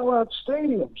 We'll sell out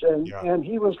stadiums." And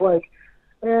he was like,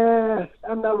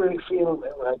 "I'm not really feeling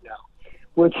it right now."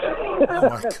 Which, Oh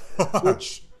my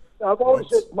gosh. I've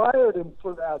always admired him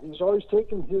for that. He's always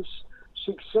taken his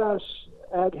success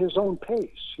at his own pace,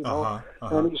 you know,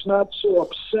 and he's not so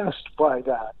obsessed by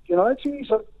that. You know, he's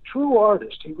a true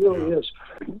artist. He really is.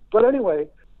 But anyway,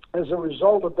 as a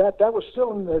result of that, that was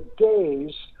still in the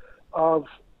days of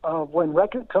when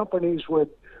record companies would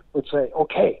say,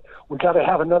 okay, we got to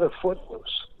have another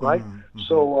Footloose, right?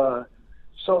 So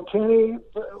Kenny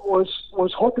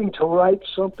was hoping to write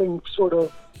something sort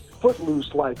of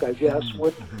Footloose-like, I guess,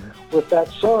 with that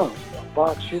song,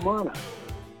 Vox Humana.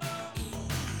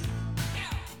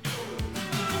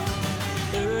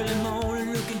 Early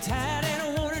morning, looking tired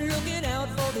and wanting, looking out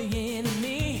for the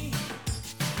enemy.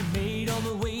 You made on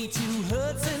the way to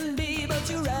Hudson Bay, but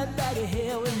you're right back to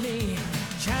hell with me.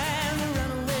 Trying to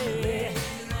run away.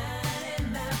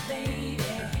 Running, my baby.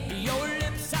 Your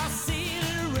lips are sealed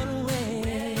to run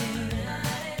away.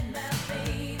 Running, my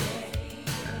baby.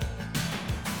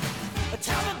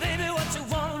 Tell me, baby, what you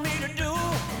want me to do.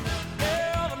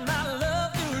 Girl, my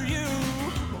love through you.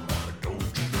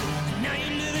 Now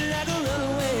you're living like a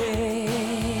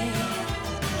runaway.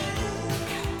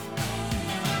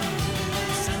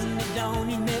 Sunday dawn,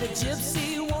 you met a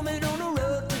gypsy woman on the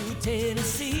road to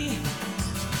Tennessee.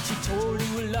 She told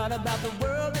you a lot about the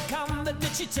world to come, but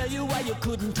did she tell you why you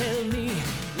couldn't tell me?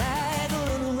 Like a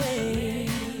runaway.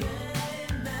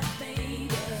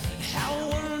 How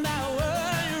one by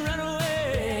one you run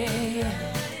away.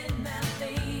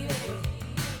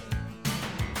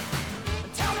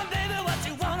 Tell me, baby, what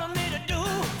you wanted me to do.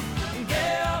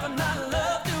 Girl, my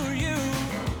love through you.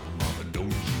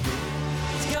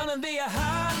 It's gonna be a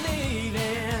hard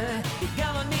leaving. You're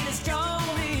gonna need a strong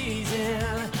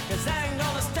reason. 'Cause I ain't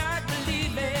gonna start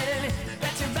believing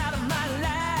that you're out of my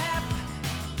life.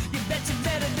 You bet you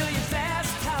better do your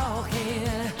fast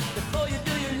talking before you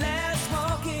do your last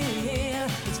walking.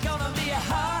 It's gonna be a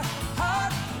hard,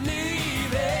 hard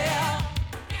leaving.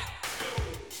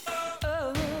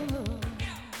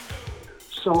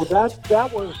 So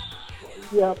that was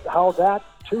how that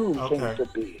tune came to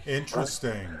be.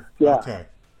 Interesting. Right? Yeah.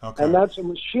 Okay. And that's a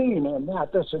machine on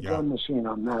that. That's a drum machine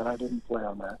on that. I didn't play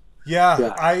on that.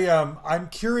 Yeah. I'm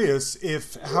curious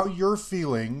if how you're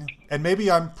feeling, and maybe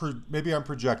I'm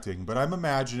projecting, but I'm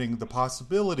imagining the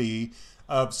possibility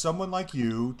of someone like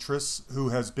you, Tris, who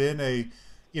has been a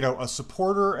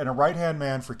supporter and a right-hand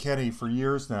man for Kenny for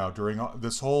years now during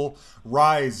this whole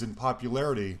rise in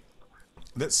popularity,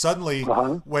 that suddenly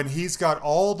when he's got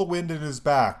all the wind in his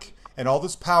back and all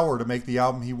this power to make the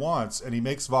album he wants, and he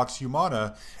makes Vox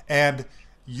Humana, and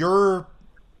you're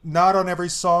not on every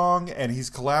song, and he's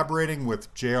collaborating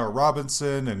with J.R.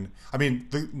 Robinson, and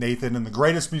Nathan, and the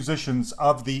greatest musicians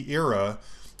of the era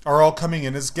are all coming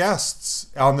in as guests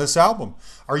on this album.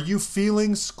 Are you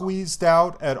feeling squeezed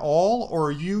out at all, or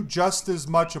are you just as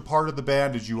much a part of the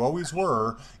band as you always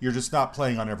were? You're just not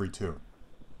playing on every tune.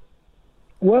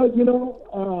 Well,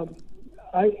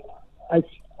 I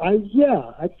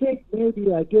think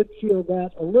maybe I did feel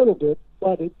that a little bit,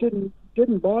 but it didn't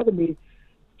bother me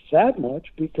that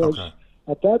much, because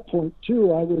at that point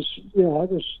too, I was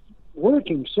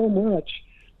working so much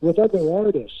with other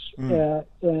artists,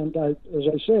 and as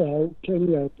I say, I owe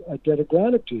Kenny a debt of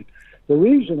gratitude. The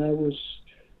reason I was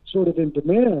sort of in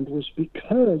demand was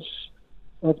because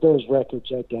of those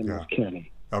records I'd done with Kenny.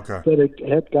 Okay. That it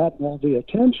had gotten all the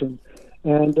attention,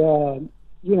 and I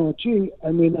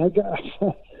got.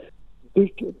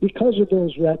 Because of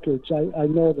those records, I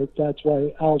know that's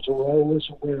why Al Jarreau was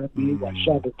aware of me, why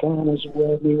Shaka Khan was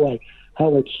aware of me, why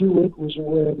Howard Hewitt was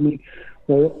aware of me,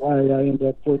 why I ended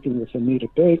up working with Anita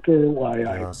Baker, why the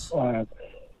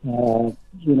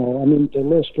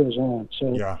list goes on.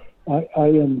 So I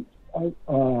am,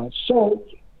 so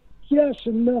yes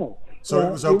and no. So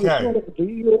it was okay.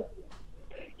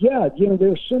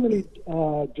 There's so many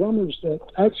drummers that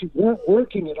actually weren't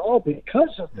working at all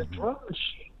because of the drum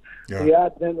machine. The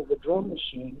advent of the drum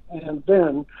machine, and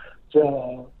then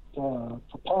the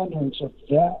preponderance of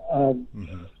that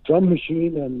drum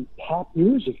machine and pop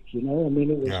music. It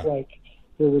was like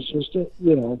it was just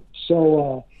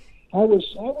So I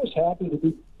was happy to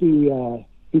be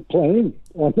playing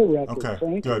on the record. Okay,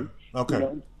 frankly. good.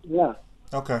 Okay,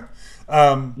 Okay,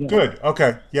 good.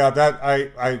 Okay,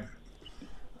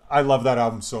 I love that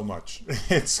album so much.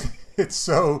 It's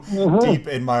so deep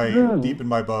in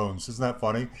my bones. Isn't that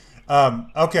funny?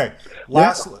 Okay,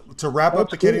 to wrap up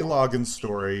the Kenny Loggins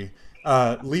story,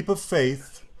 Leap of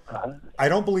Faith. I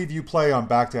don't believe you play on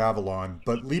Back to Avalon,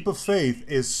 but Leap of Faith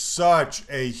is such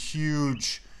a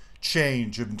huge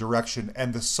change in direction.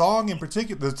 And the song in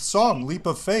particular, the song Leap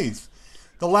of Faith,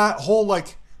 the whole,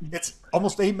 it's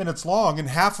almost 8 minutes long, and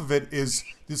half of it is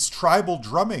this tribal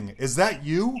drumming. Is that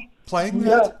you playing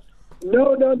that?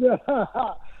 No, no, no.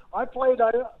 I played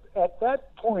at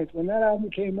that point when that album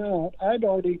came out. I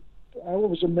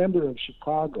was a member of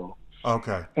Chicago.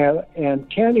 Okay. And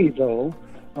Kenny, though,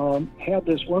 had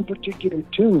this one particular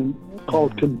tune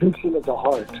called "Conviction of the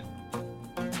Heart."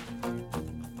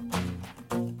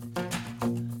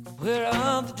 Where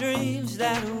are the dreams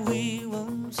that we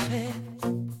once had?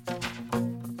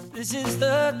 This is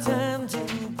the time to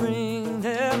bring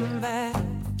them back.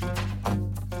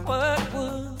 What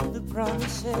were the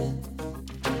promises?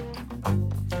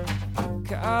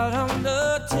 Caught on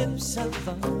the tips of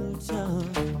our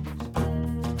tongues.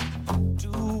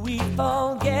 Do we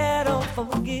forget or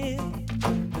forgive?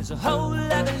 There's a whole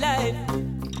lot of life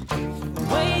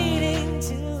waiting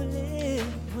to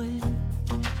live when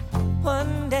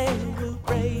one day we're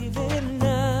brave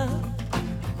enough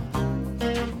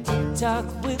to talk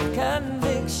with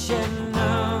conviction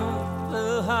of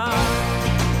the heart.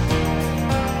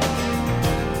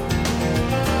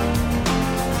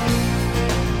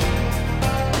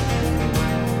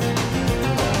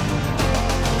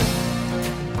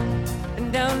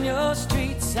 And down your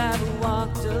streets I've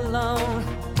walked alone,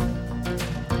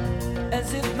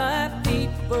 as if my feet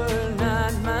were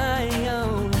not my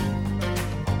own.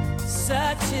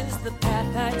 Such is the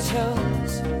path I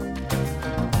chose.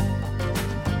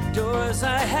 Doors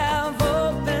I have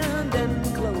opened and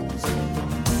closed.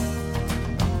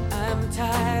 I'm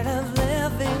tired of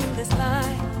living this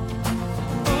life,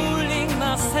 fooling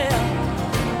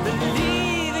myself,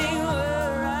 believing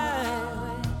where I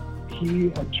went.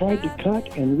 He tried to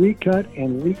cut and recut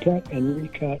and recut and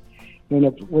recut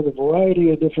with a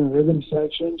variety of different rhythm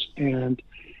sections, and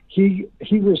he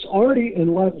was already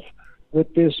in love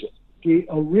with the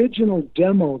original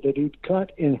demo that he'd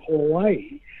cut in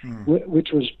Hawaii,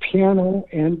 which was piano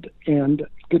and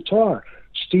guitar.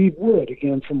 Steve Wood,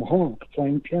 again from Honk,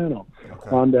 playing piano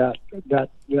on that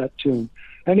tune,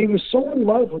 and he was so in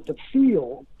love with the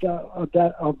feel of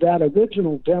that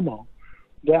original demo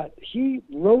that he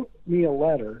wrote me a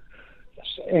letter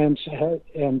and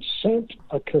sent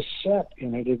a cassette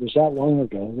in it. It was that long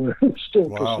ago. Where it was still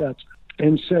cassettes,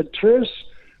 and said, "Tris,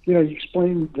 you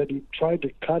explained that he tried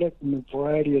to cut it in a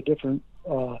variety of different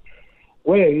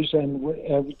ways, and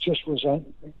it just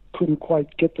couldn't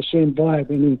quite get the same vibe.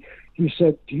 And he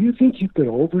said, do you think you could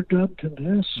overdub to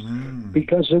this?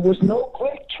 Because there was no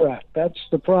click track. That's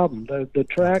the problem. The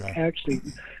track actually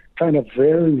kind of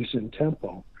varies in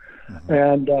tempo.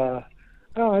 And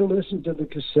I listened to the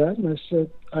cassette, and I said,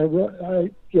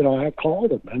 I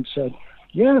called him and said,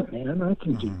 yeah, man, I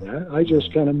can do that. I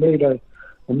just kind of made a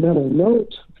mental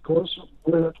note. Of course,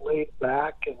 we're laid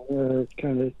back and we're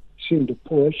kind of seemed to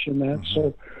push and that.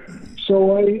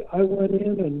 So I went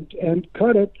in and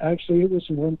cut it. Actually, it was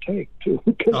in one take too.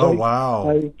 I'd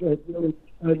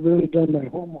really done my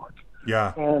homework.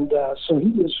 Yeah. And so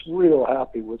he was real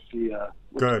happy with the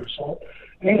result.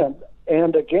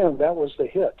 And again, that was the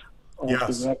hit on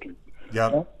the record.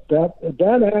 Yeah.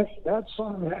 That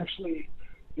song actually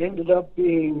ended up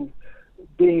being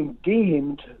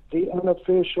deemed the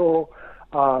unofficial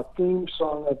theme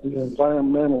song of the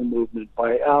environmental movement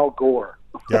by Al Gore.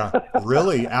 Yeah,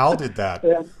 really? Al did that?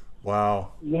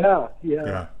 Wow. Yeah.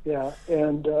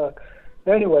 And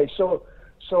anyway, so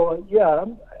yeah,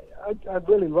 I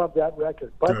really love that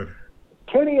record. But Good.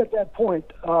 Kenny at that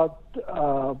point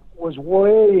was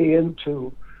way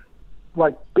into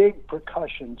like big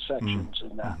percussion sections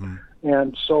in that.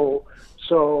 And so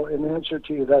in answer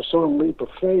to you, that sort of leap of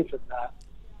faith in that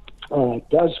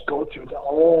does go through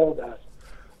all that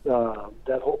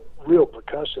whole real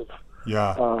percussive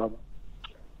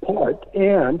part,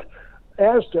 and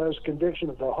as does Conviction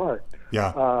of the Heart.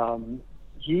 Yeah.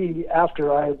 He,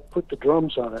 after I put the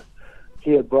drums on it,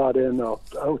 he had brought in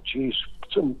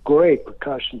some great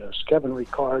percussionists, Kevin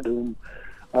Ricard, whom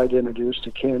I'd introduced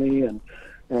to Kenny, and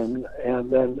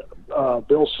then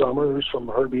Bill Summers from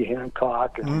Herbie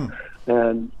Hancock,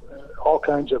 and all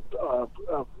kinds of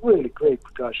really great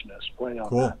percussionists playing on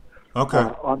that. Okay.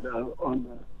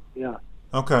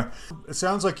 Okay. It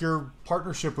sounds like your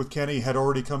partnership with Kenny had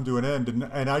already come to an end,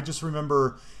 and I just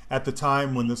remember at the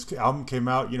time when this album came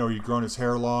out, he'd grown his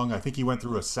hair long. I think he went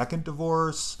through a second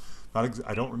divorce. I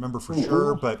don't remember for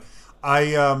sure, but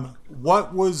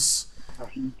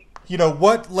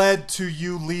what led to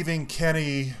you leaving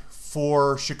Kenny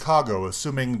for Chicago,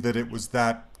 assuming that it was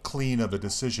that clean of a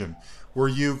decision? Were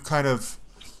you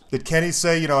did Kenny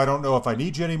say, I don't know if I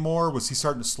need you anymore? Was he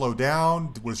starting to slow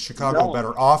down? Was Chicago a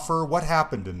better offer? What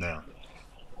happened in there?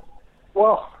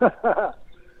 Well,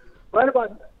 right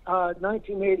about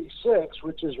 1986,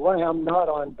 which is why I'm not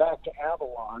on Back to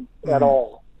Avalon at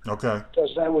all. Okay.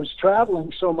 Because I was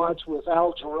traveling so much with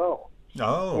Al Jarreau.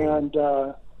 Oh. And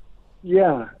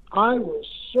yeah, I was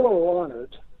so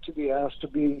honored to be asked to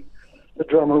be the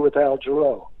drummer with Al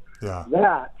Jarreau. Yeah.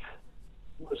 That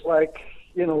was like,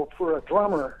 for a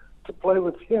drummer to play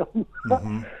with him.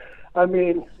 Mm-hmm. I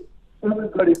mean,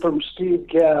 everybody from Steve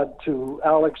Gadd to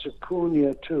Alex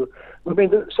Acuna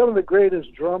some of the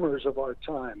greatest drummers of our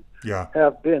time Yeah.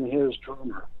 have been his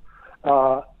drummer,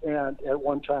 and at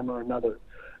one time or another.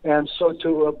 And so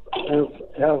to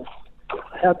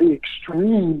have the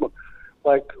extreme,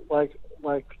 like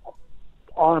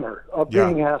honor of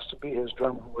being asked to be his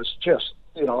drummer was just,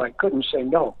 I couldn't say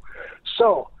no.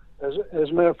 So, as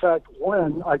a matter of fact,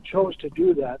 when I chose to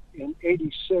do that in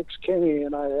 '86, Kenny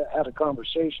and I had a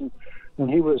conversation, and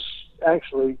he was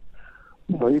actually,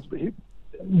 he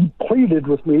pleaded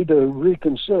with me to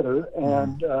reconsider,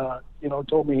 and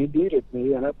told me he needed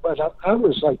me. But I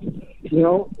was like, in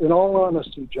all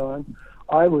honesty, John,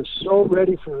 I was so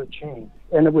ready for a change,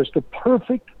 and it was the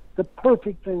perfect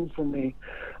thing for me,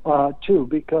 too,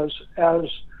 because as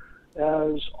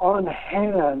on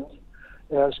hand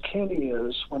as Kenny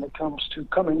is when it comes to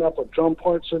coming up with drum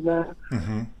parts and that.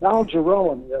 Mm-hmm. Al Jarreau,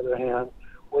 on the other hand,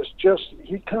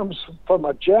 he comes from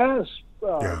a jazz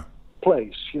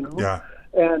place, Yeah.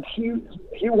 and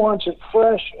he wants it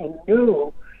fresh and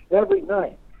new every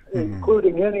night,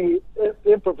 including any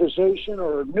improvisation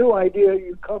or new idea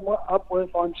you come up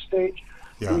with on stage.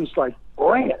 Yeah. He's like,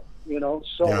 bring it,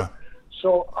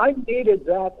 So I needed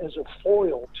that as a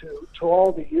foil to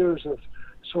all the years of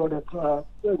sort of,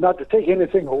 not to take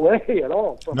anything away at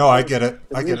all. No, I get it.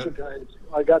 I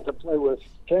got to play with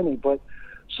Kenny, but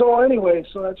so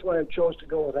that's why I chose to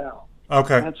go with Al.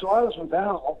 Okay. And so I was with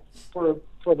Al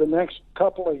for the next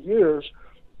couple of years,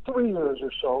 3 years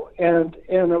or so, and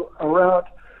around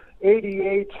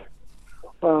 '88,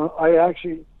 I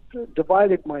actually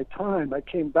divided my time. I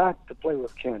came back to play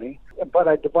with Kenny, but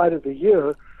I divided the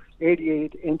year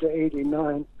 '88 into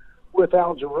 '89 with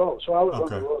Al Jarreau. So I was on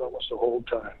the road almost the whole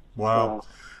time. Wow.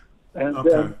 And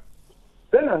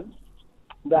then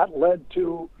that led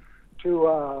to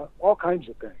all kinds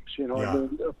of things, I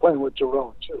mean, playing with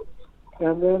Jarreau too.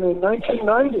 And then in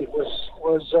 1990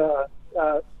 was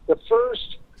the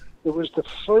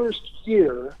first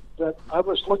year that I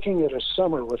was looking at a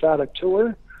summer without a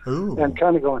tour. Ooh. And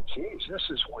kind of going, geez, this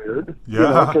is weird.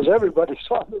 Yeah. Because everybody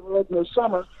saw the road in the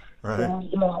summer. Right.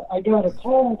 And I got a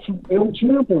call from Bill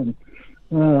Champlin,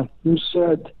 who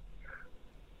said,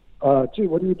 gee,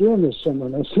 what are you doing this summer?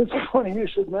 And I said, it's funny you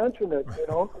should mention it,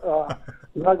 I'm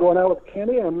not going out with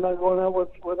Kenny, I'm not going out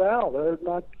with Al. They're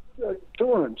not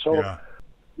touring. So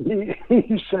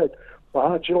he said, well,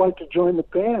 how'd you like to join the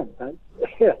band?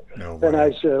 No way. And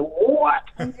I said, what?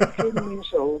 Are you kidding me?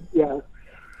 So, yeah.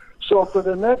 So for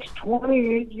the next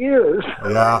 28 years,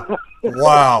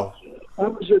 wow, I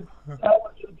was a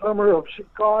drummer of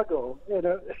Chicago.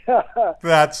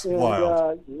 That's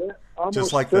wild. Almost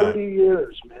just like 30 that.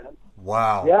 Years, man.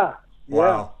 Wow. Yeah.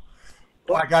 Wow.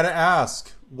 Well, I got to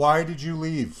ask, why did you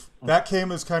leave? That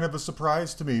came as kind of a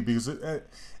surprise to me because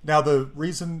now the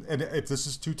reason, and if this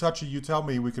is too touchy, you tell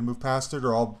me, we can move past it,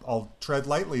 or I'll tread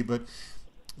lightly. But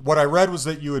what I read was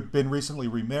that you had been recently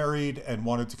remarried and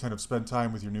wanted to kind of spend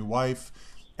time with your new wife,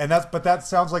 and that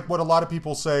sounds like what a lot of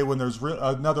people say when there's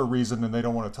another reason and they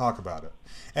don't want to talk about it.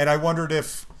 And I wondered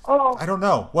if I don't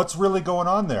know what's really going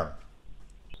on there.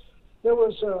 There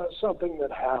was something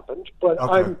that happened, but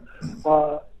Okay.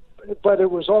 but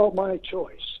it was all my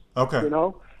choice. Okay. It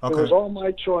Okay. was all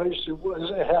my choice.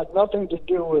 It had nothing to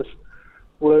do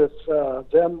with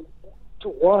them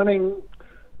wanting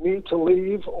me to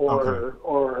leave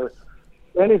or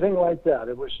anything like that.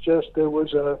 It was just there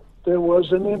was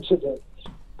an incident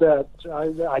that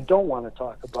I don't want to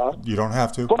talk about. You don't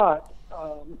have to.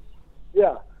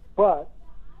 But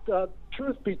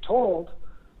truth be told,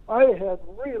 I had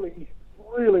really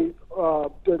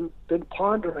been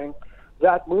pondering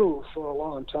that move for a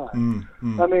long time.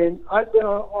 I mean, I've been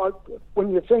on,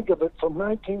 when you think of it, from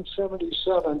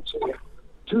 1977 to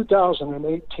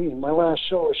 2018. My last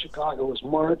show in Chicago was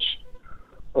March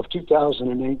of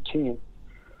 2018.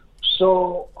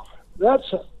 So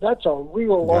that's a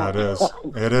real long Yeah, it is.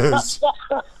 time. It is.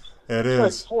 It is.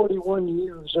 Like 41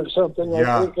 years or something.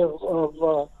 Yeah. I think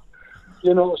of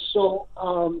So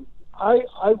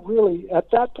I really, at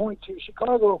that point too,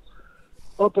 Chicago,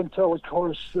 up until of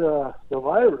course the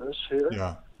virus here,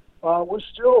 was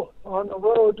still on the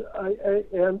road,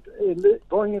 and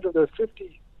going into their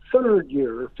 53rd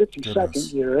year, or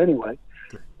 52nd year anyway.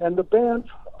 And the band,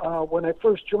 when I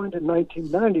first joined in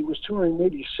 1990, was touring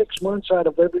maybe 6 months out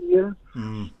of every year.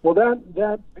 Well,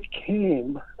 that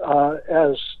became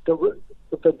as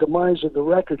with the demise of the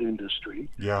record industry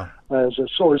as a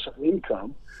source of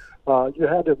income, you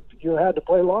had to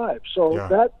play live. So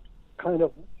that kind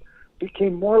of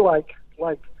became more like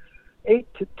 8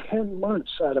 to 10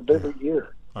 months out of every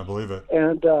year. I believe it.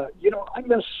 And I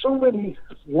missed so many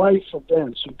life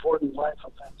events, important life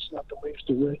events, not the least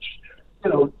of which,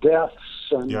 deaths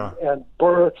and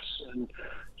births, and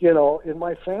in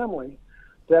my family,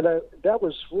 that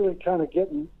was really kind of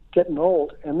getting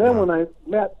old. And then when I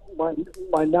met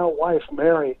my now wife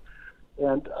Mary,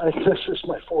 and this is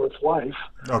my fourth wife.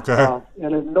 Okay.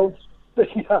 And in no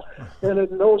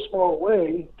small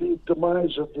way, the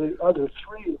demise of the other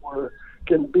three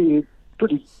can be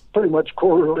pretty much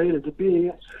correlated to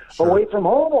being away from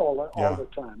home all the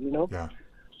time. Yeah.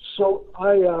 So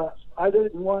I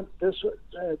didn't want this.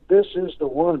 This is the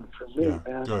one for me,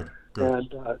 man. Good.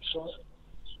 And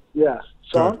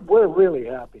so we're really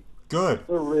happy. Good.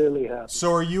 We're really happy.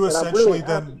 So are you essentially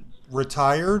then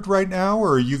retired right now,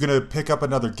 or are you going to pick up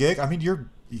another gig? I mean, you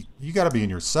got to be in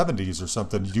your 70s or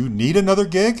something. Do you need another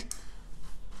gig?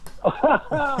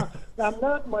 I'm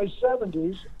not in my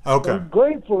 70s. Okay. And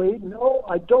gratefully, no,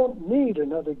 I don't need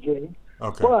another gig.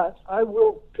 Okay. But I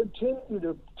will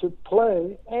continue to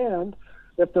play, and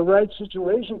if the right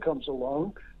situation comes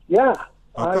along,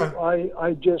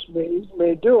 I just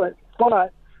may do it.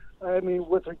 But I mean,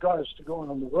 with regards to going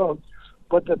on the road,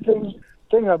 but the thing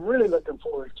I'm really looking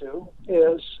forward to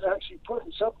is actually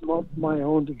putting something of my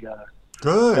own together.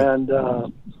 Good. And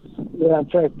in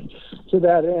fact, to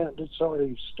that end, it's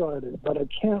already started, but I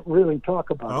can't really talk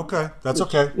about it. Okay, that's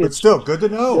okay. It's still good to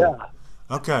know.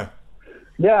 Yeah. Okay.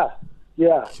 Yeah.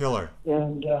 Killer.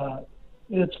 And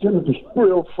it's going to be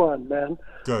real fun, man.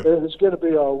 Good. There's going to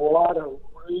be a lot of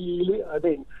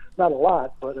not a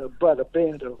lot, but a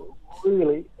band of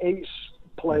really ace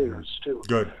players too.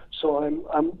 Good. So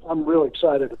I'm real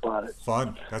excited about it.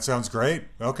 Fun. That sounds great.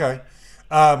 Okay.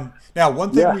 Now,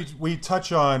 one thing we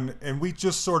touch on, and we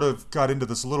just sort of got into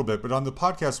this a little bit, but on the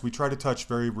podcast, we try to touch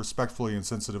very respectfully and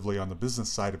sensitively on the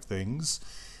business side of things.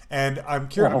 And I'm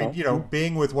curious, I mean,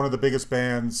 being with one of the biggest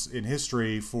bands in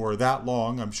history for that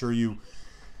long, I'm sure you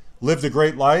lived a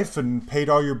great life and paid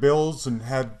all your bills and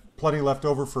had plenty left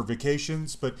over for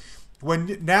vacations. But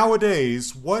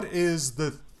nowadays,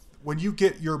 when you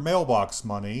get your mailbox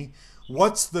money,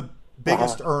 what's the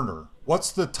biggest earner?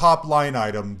 What's the top line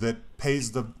item that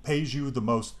pays you the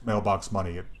most mailbox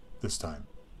money at this time?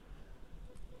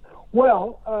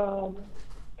 Well,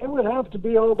 it would have to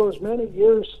be all those many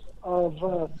years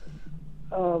of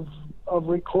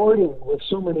recording with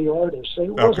so many artists. It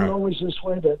wasn't always this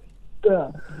way that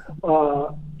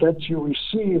you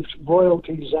received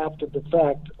royalties after the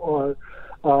fact,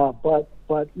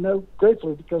 but no,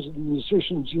 gratefully because of the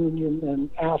musicians union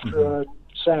and after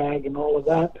SAG and all of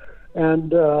that,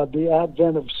 and the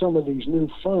advent of some of these new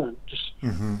funds,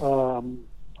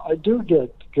 I do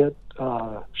get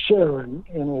share in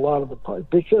a lot of the parts,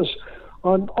 because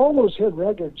on all those hit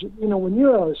records, when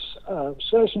you're a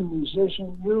session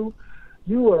musician,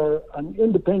 you are an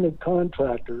independent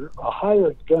contractor, a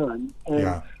hired gun,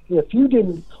 and if you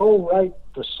didn't co-write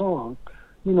the song,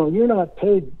 you're not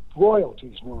paid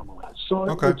royalties normally. So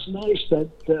it's nice that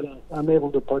I'm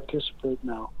able to participate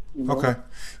now. Okay.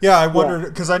 Yeah, I wondered,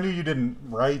 because I knew you didn't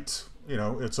write,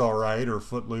 It's All Right or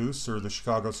Footloose or the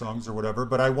Chicago songs or whatever,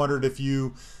 but I wondered if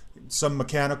some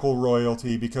mechanical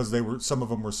royalty, because some of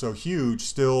them were so huge,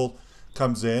 still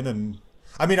comes in. And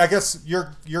I mean, I guess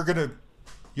you're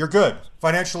good.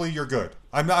 Financially, you're good.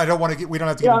 We don't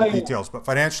have to get into details, but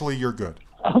financially you're good.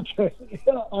 Okay.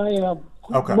 Yeah, I am,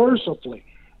 mercifully.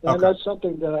 And that's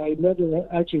something that I never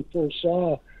actually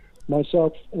foresaw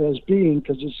myself as being,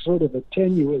 because it's sort of a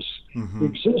tenuous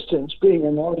existence, being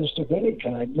an artist of any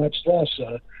kind, much less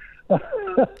a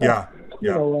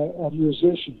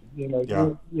musician.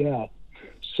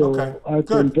 So I've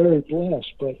been very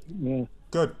blessed, but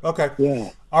Good. Okay.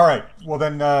 Yeah. All right. Well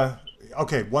then,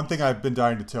 one thing I've been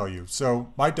dying to tell you.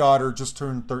 So my daughter just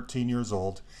turned 13 years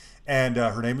old, and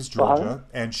her name is Georgia,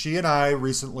 and she and I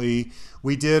recently,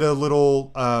 we did a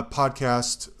little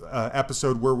podcast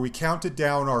episode where we counted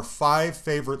down our 5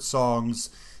 favorite songs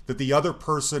that the other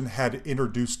person had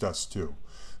introduced us to.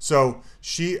 So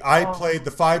I played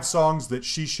the 5 songs that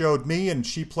she showed me, and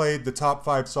she played the top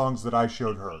 5 songs that I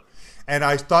showed her. And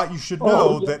I thought you should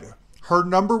know that her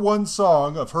number one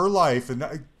song of her life,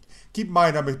 and keep in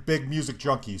mind I'm a big music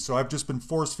junkie, so I've just been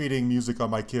force feeding music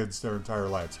on my kids their entire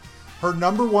lives. Her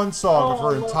number one song of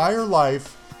her entire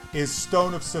life is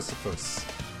Stone of Sisyphus.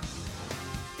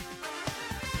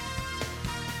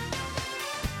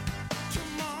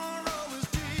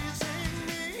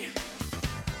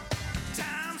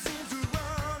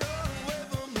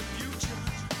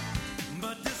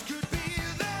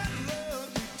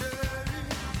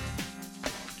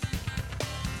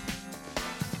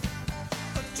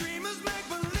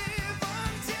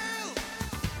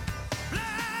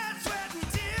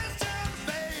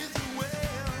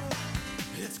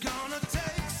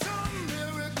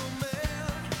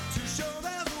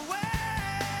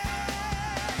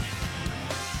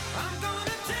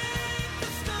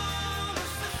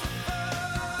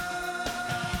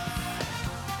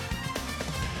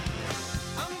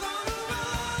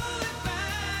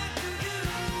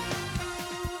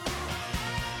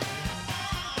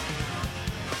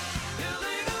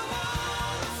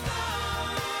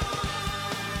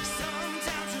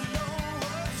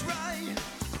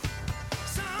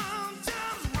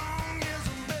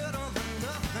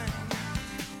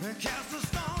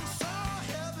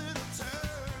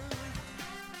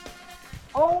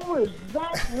 Oh, is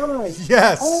that right?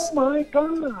 Yes. Oh my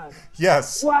God.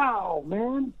 Yes. Wow,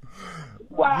 man.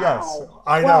 Wow. Yes,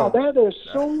 I Wow, know. that is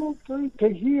so great to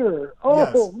hear.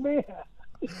 Yes. Oh man.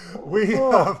 We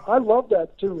Oh, I love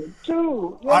that tune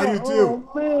too. Yeah. I do too.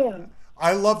 Oh man.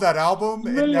 I love that album.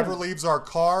 It never Man. leaves our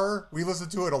car. We listen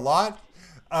to it a lot.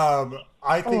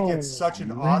 I think it's Oh such an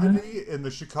man. oddity in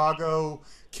the Chicago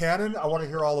canon. I want to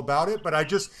hear all about it. But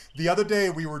the other day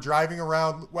we were driving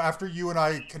around after you and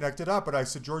I connected up, and I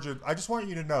said, Georgia, I just want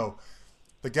you to know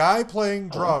the guy playing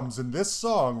drums in this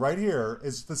song right here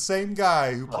is the same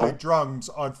guy who played drums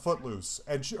on Footloose.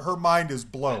 And her mind is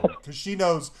blown because she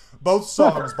knows both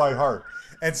songs by heart.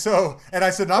 And I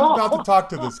said, I'm about to talk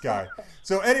to this guy.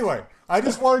 So anyway, I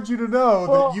just wanted you to know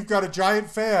that you've got a giant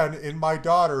fan in my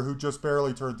daughter who just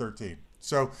barely turned 13.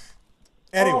 So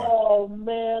anyway. Oh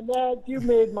man, that you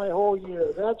made my whole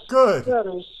year. Good. That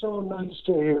is so nice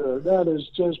to hear. That is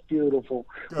just beautiful.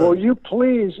 Good. Will you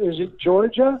please? Is it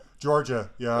Georgia?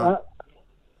 Georgia, yeah.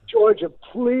 Georgia,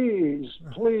 please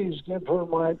give her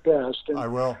my best. And, I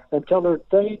will. And tell her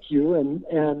thank you,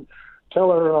 and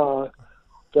tell her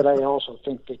that I also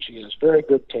think that she has very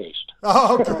good taste.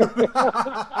 Oh, good.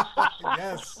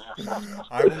 Yes.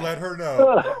 I will let her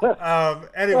know.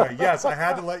 Anyway, yes, I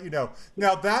had to let you know.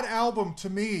 Now, that album to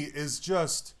me is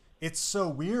just, it's so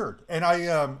weird. And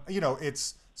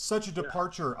it's such a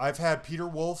departure. I've had Peter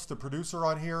Wolf, the producer,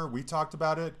 on here. We talked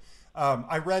about it.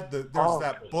 I read there's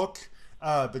that book,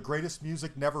 The Greatest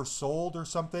Music Never Sold or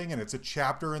something, and it's a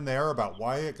chapter in there about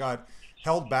why it got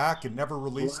held back and never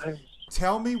released. Right.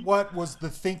 Tell me what was the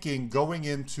thinking going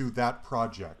into that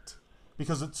project?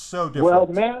 Because it's so different. Well,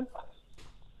 man,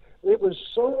 it was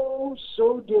so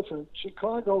different.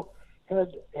 Chicago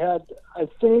had I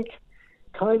think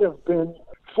kind of been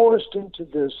forced into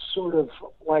this sort of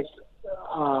like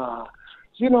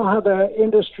you know how the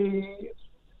industry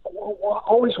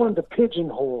always wanted to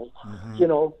pigeonhole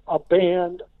a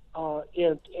band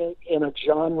in a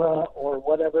genre or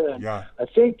whatever, and Yeah. I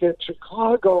think that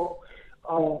Chicago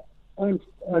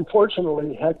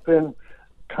unfortunately had been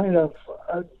kind of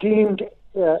deemed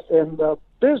in the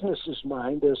business's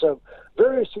mind as a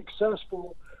very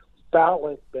successful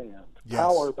ballad band, Yes.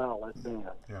 power ballad band.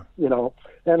 Yeah.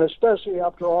 And especially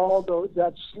after all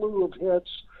that slew of hits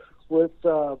with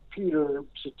Peter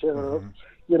Cetera,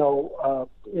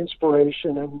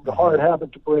 Inspiration and The Hard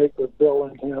Habit to Break with Bill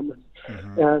and him,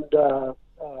 and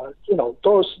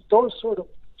those sort of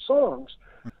songs.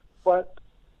 But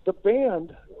the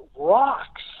band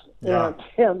rocks, Yeah.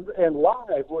 and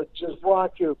live would just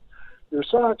rock your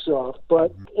socks off.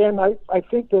 But and I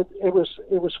think that it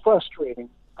was frustrating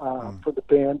for the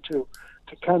band to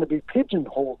kind of be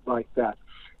pigeonholed like that.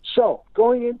 So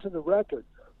going into the record,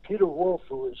 Peter Wolf,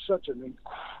 who is such an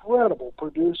incredible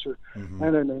producer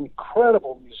and an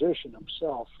incredible musician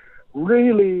himself,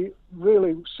 really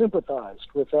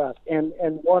sympathized with that and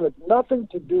wanted nothing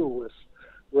to do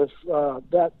with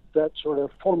that sort of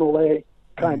formulaic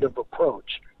kind of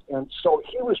approach. And so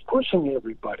he was pushing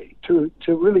everybody to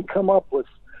really come up with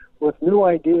new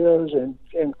ideas and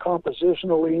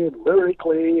compositionally and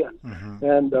lyrically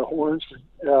and horns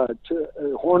to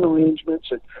horn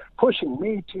arrangements, and pushing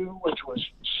me too, which was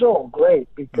so great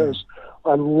because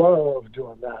I love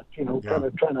doing that. Kind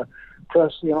of trying to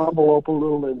press the envelope a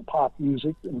little in pop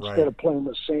music instead of playing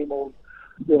the same old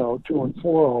 2 and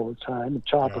 4 all the time and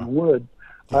chopping wood.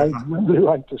 I really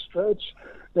like to stretch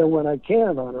when I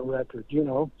can on a record,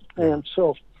 and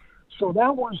so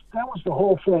that was the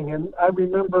whole thing. And I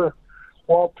remember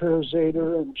Walter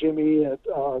Zader and Jimmy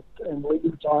and Lee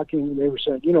were talking, and they were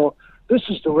saying, this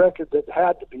is the record that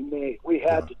had to be made. We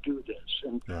had to do this,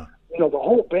 and the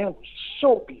whole band was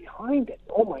so behind it.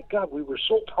 Oh my God, we were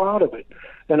so proud of it,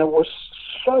 and it was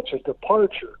such a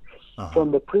departure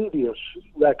from the previous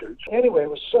records. Anyway, it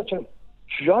was such a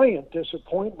giant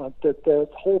disappointment that the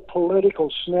whole political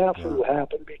snafu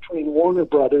happened between Warner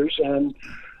Brothers and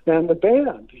the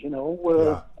band,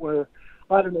 where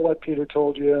I don't know what Peter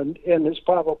told you, and it's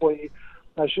probably,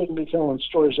 I shouldn't be telling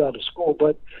stories out of school,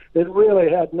 but it really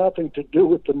had nothing to do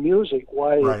with the music,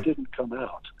 why it didn't come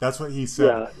out. That's what he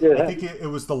said. I think it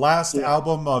was the last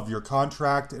album of your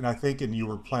contract, and you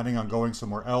were planning on going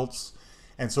somewhere else,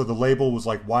 and so the label was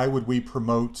like, why would we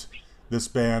promote this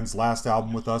band's last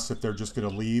album with us if they're just going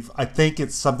to leave? I think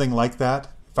it's something like that,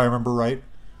 if I remember right.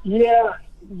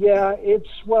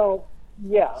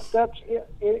 That's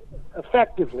it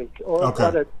effectively, or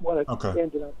what it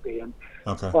ended up being.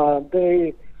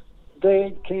 Okay.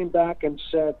 They came back and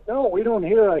said, no, we don't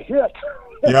hear a hit.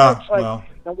 Yeah, now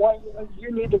why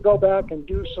you need to go back and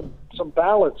do some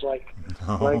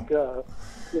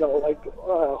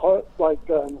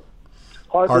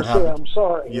hard Hard to habit. say I'm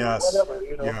sorry, Yes. or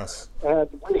whatever, Yes. And,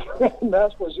 and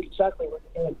that was exactly what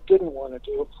Ed didn't want to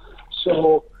do.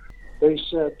 So they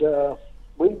said,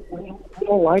 we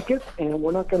don't like it, and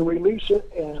we're not going to release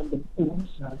it. And he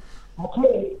said,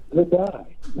 okay, goodbye.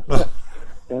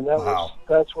 And Wow.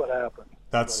 that's what happened.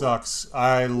 That sucks.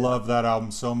 I love that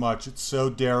album so much. It's so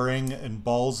daring and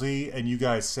ballsy, and you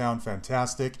guys sound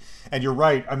fantastic. And you're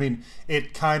right. I mean,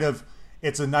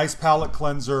 it's a nice palate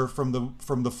cleanser from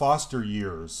the Foster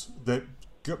years that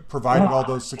provided all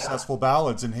those successful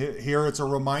ballads. And here it's a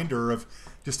reminder of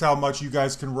just how much you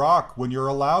guys can rock when you're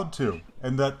allowed to.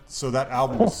 And that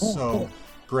album is so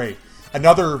great.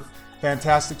 Another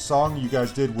fantastic song you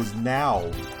guys did was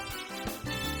Now.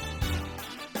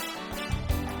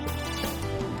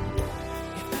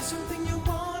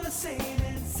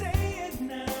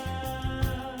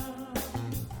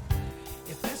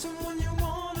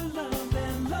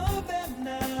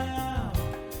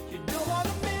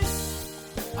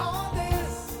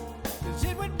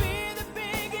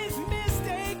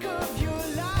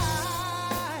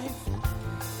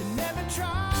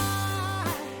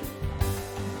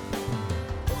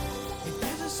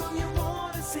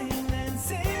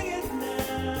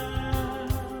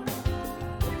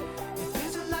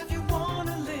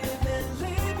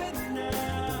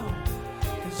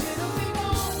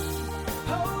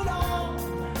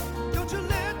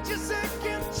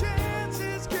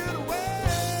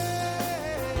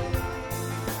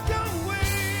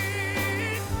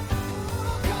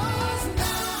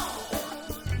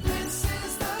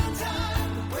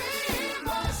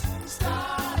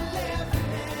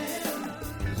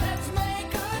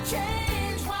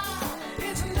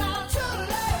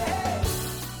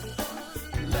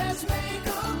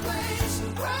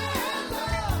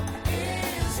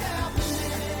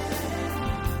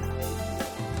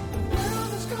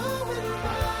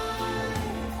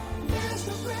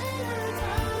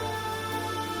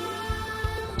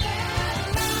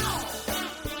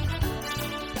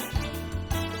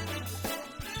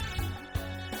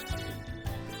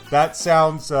 That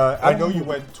sounds. I know you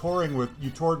toured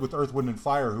with Earth, Wind and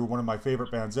Fire, who are one of my favorite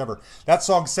bands ever. That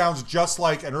song sounds just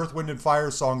like an Earth, Wind and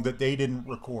Fire song that they didn't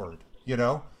record. You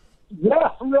know? Yeah.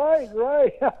 Right.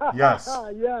 Yes.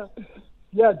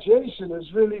 Yeah. Jason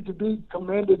is really to be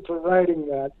commended for writing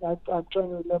that. I'm trying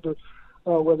to remember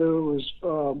whether it was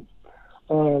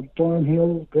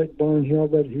Barnhill, Greg Barnhill,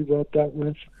 that he wrote that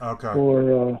with. Okay.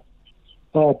 Or,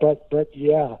 but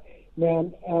yeah,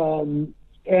 man.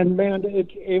 And man,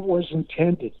 it was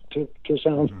intended to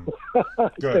sound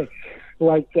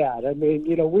like that. I mean,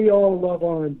 we all love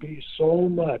R&B so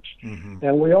much,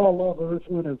 and we all love Earth,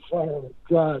 Wind and Fire.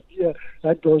 God, yeah,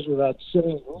 that goes without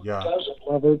saying. Who doesn't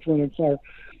love Earth, Wind and Fire?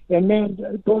 And man,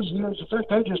 those years. In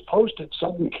fact, I just posted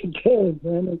something today,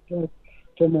 man.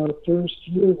 From our first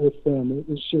year with them, it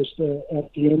was just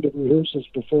at the end of rehearsals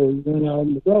before we went out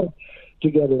on the road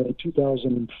together in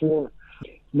 2004.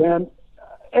 Man.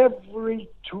 Every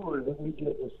tour that we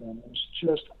did with them was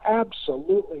just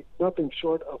absolutely nothing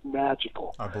short of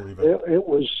magical. I believe it. It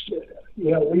was,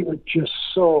 we were just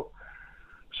so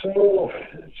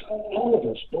all of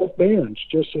us, both bands,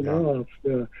 just in awe of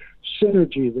the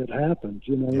synergy that happened,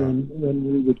 when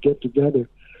we would get together.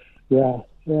 Yeah,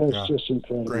 it's just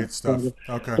incredible. Great stuff.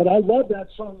 Okay. But I love that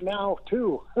song now,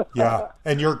 too. Yeah,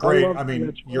 and you're great. I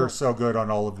mean, you're so good on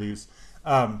all of these.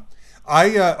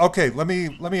 Okay. Let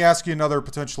me ask you another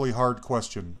potentially hard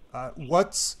question.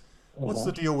 What's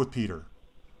the deal with Peter?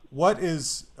 What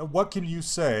can you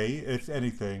say, if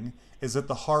anything, is at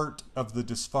the heart of the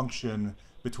dysfunction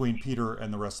between Peter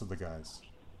and the rest of the guys?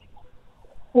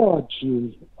 Oh,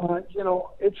 gee,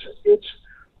 it's.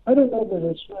 I don't know that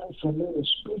it's right for me to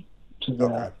speak to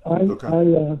that. Okay. I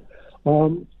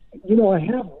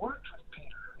have worked with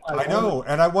Peter. I know,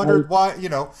 and I wondered why.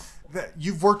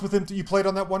 You've worked with him. You played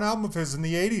on that one album of his in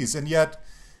the '80s, and yet,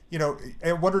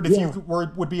 I wondered if you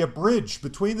would be a bridge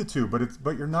between the two,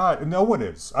 but you're not, and no one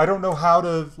is. I don't know how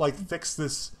to fix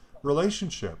this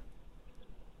relationship.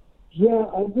 Yeah,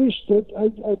 I wish that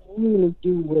I really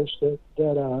do wish that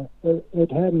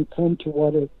it hadn't come to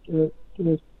what it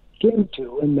came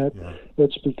to, and that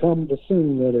it's become the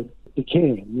thing that it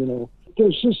became.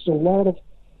 There's just a lot of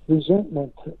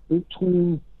resentment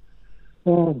between.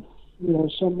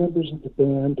 Some members of the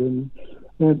band and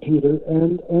Peter,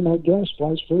 and I guess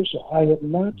vice versa. I have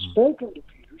not spoken to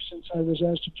Peter since I was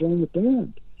asked to join the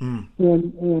band,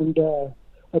 and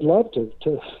I'd love to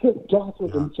talk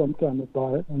with him sometime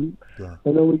about it. And I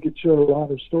know we could share a lot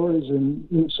of stories and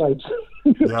insights.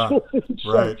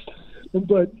 Right.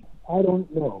 But I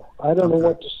don't know. I don't know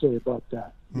what to say about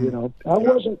that. I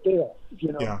wasn't there.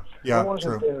 I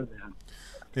wasn't there then.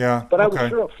 Yeah. But I Okay. was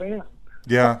sure a fan.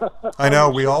 Yeah, I know.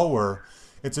 We all were.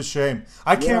 It's a shame.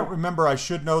 I can't Yeah. remember. I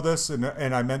should know this, and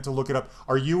I meant to look it up.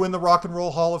 Are you in the Rock and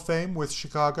Roll Hall of Fame with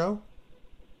Chicago?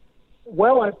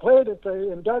 Well, I played at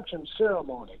the induction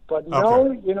ceremony, but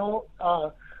no,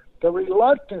 Okay. the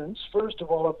reluctance, first of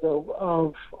all, of the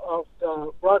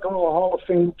Rock and Roll Hall of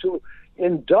Fame to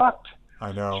induct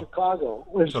I know. Chicago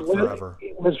Took forever.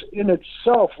 it was in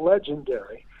itself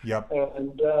legendary, Yep.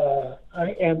 and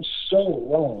I am so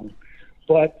wrong.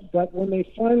 But when they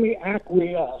finally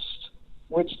acquiesced,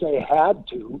 which they had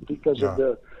to because of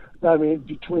Yeah.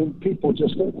 between people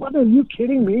just going, what, are you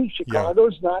kidding me?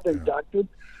 Chicago's not inducted.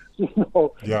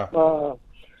 Yeah.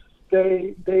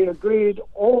 They agreed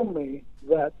only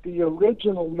that the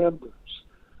original members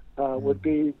would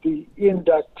be the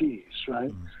inductees,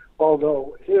 right?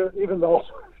 Although here, even though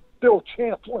Bill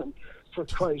Champlin, for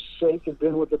Christ's sake, had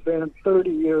been with the band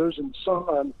 30 years and sung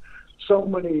on so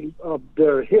many of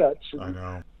their hits, I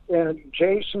know. and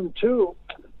Jason too,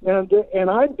 and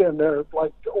I'd been there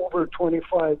like over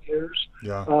 25 years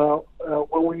Yeah.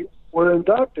 when we were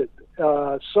inducted.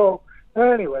 So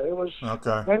anyway, it was,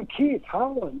 Okay. and Keith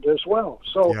Howland as well.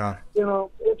 So Yeah.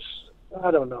 it's, I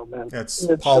don't know, man. It's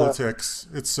politics.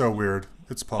 It's so weird.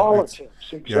 It's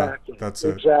Politics, exactly. Yeah, that's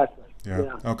it. Exactly.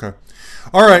 Yeah. Okay.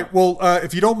 All right. Well,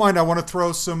 if you don't mind, I want to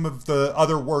throw some of the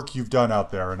other work you've done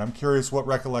out there, and I'm curious what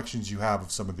recollections you have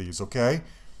of some of these. Okay.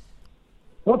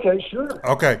 Okay, sure.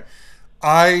 Okay.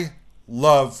 I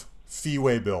love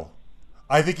Feeway Bill.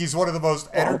 I think he's one of the most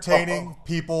entertaining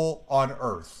people on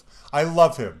earth. I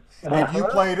love him. And you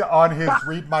played on his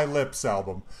Read My Lips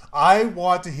album. I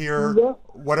want to hear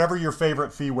whatever your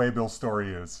favorite Feeway Bill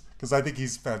story is, because I think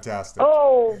he's fantastic.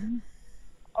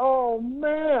 Oh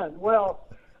man. Well,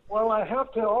 I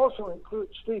have to also include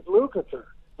Steve Lukather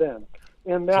then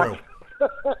in that.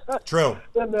 True.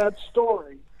 In that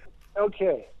story.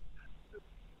 Okay.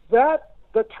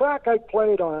 The track I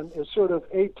played on is sort of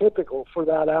atypical for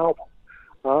that album.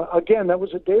 Again, that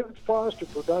was a David Foster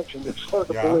production. It's hard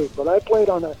to believe, but I played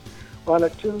on a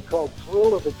tune called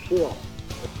 "Thrill of the Kill."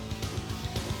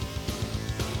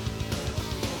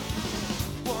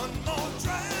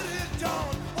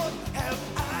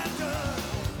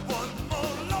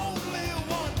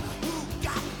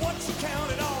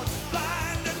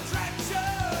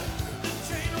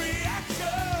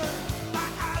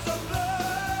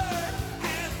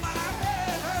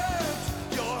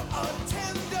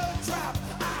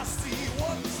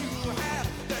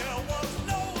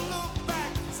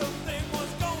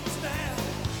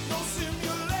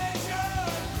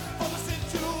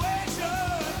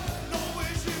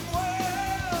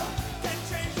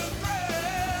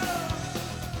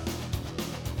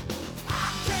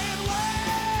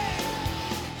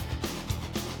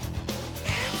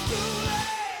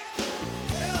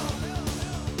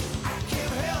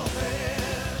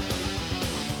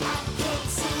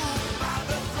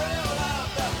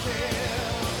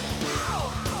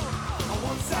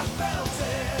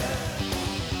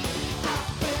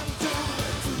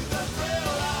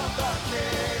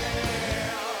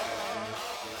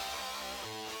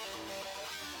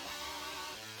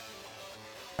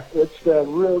 It's that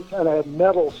real kind of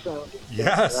metal sounding,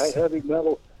 Yes. right? Heavy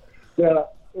metal. Yeah.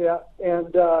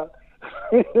 And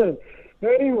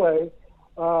anyway,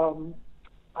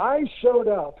 I showed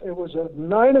up. It was a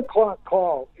 9 o'clock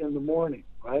call in the morning,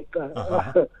 right?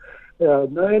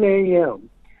 9 a.m.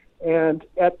 And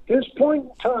at this point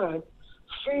in time,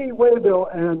 Fee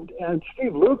Waybill and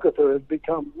Steve Lukather had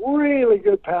become really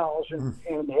good pals and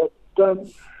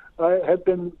had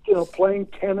been playing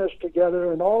tennis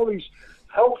together and all these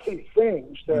healthy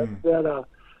things that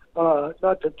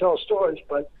not to tell stories,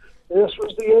 but this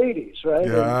was the 80s, right?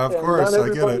 Yeah, of course, not I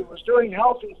get everybody it. was doing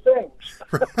healthy things.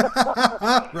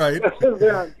 Right.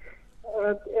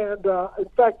 and in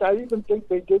fact, I even think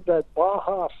they did that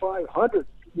Baja 500.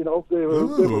 They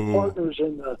were partners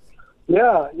in the.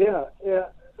 Yeah.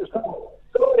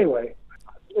 So anyway,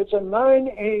 it's a 9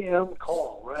 a.m.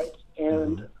 call, right?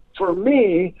 And for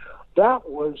me, that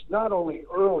was not only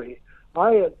early.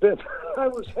 I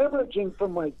was hemorrhaging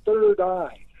from my third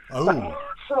eye.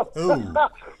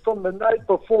 From the night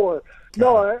before.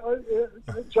 No, I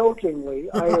jokingly,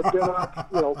 I had been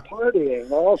up, partying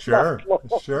all night long.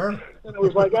 Sure. And it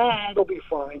was like, it'll be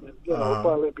fine, and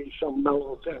probably be some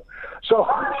mellow thing. So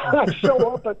I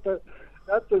show up at the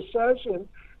session,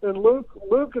 and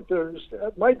Lukather's,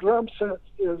 my drum set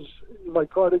is, my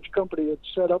cottage company had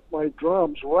set up my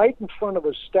drums right in front of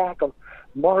a stack of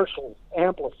Marshall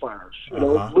amplifiers,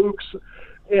 Luke's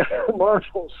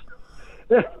Marshalls.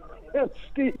 And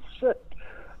Steve said,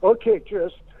 "Okay,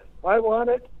 Chris, I want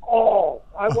it all.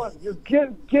 I want you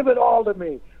give it all to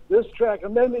me. This track,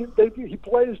 and then he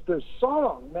plays this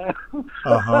song, man.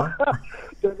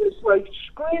 That is like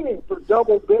screaming for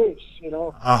double bass,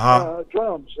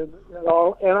 drums, and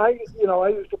I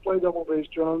used to play double bass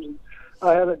drums, and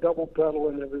I had a double pedal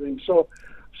and everything. So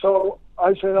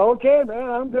I said, okay, man,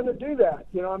 I'm going to do that.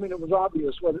 It was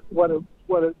obvious what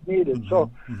it needed.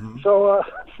 Mm-hmm. So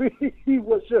he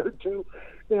was there too,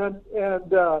 and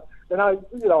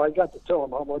I got to tell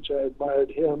him how much I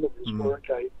admired him and his work.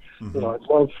 I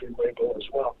love Fee Waybill as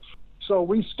well. So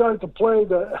we started to play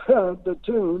the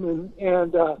tune,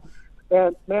 and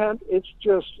man,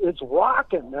 it's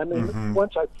rocking. I mean,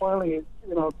 once I finally,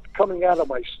 coming out of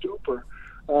my stupor,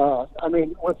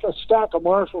 with a stack of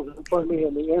Marshalls in front of me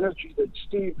and the energy that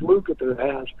Steve Lukather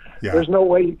has, there's no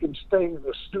way you can stay in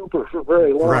the stupor for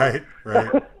very long.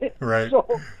 Right.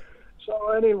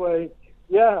 So anyway,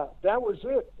 yeah, that was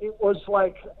it. It was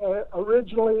like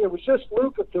originally it was just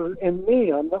Lukather and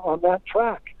me on that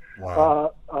track.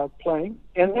 Wow. Playing,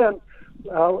 and then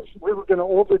we were going to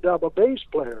overdub a bass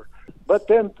player, but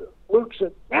then Luke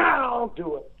said, "Now I'll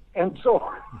do it." And so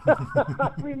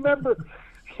I remember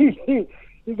he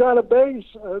got a bass,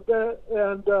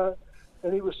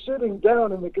 and he was sitting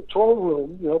down in the control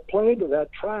room, playing to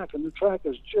that track, and the track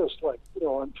is just like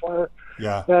on fire.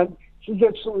 Yeah. And he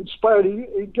gets so inspired,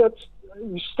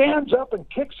 he stands up and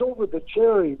kicks over the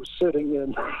chair he was sitting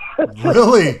in.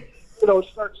 Really?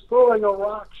 Starts throwing a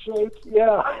rock shape.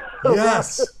 Yeah.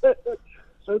 Yes.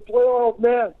 So play old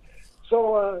man.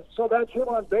 So that's him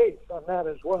on bass on that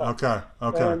as well. Okay.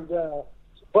 And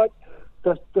but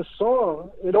the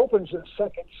song, it opens the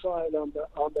second side on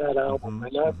that album,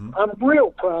 and I'm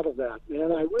real proud of that,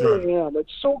 man. I really am.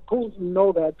 It's so cool to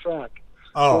know that track.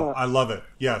 Oh, I love it.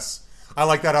 Yes. I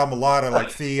like that album a lot. I like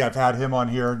Fee. I've had him on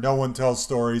here. No one tells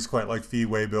stories quite like Fee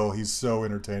Waybill. He's so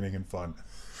entertaining and fun.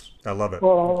 I love it.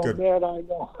 Oh, Good. man, I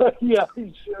know. Yeah,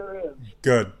 he sure is.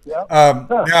 Good. Yep.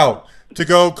 Now, to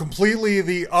go completely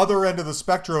the other end of the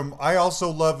spectrum, I also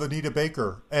love Anita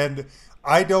Baker. And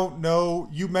I don't know,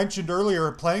 you mentioned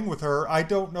earlier playing with her. I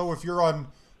don't know if you're on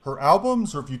her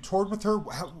albums or if you toured with her.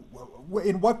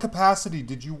 In what capacity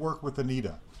did you work with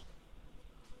Anita?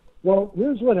 Well,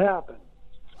 here's what happened.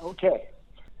 Okay.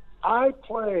 I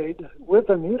played with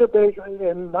Anita Baker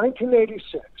in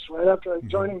 1986, right after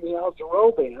joining the Al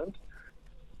Jarreau band.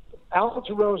 Al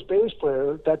Jarreau's bass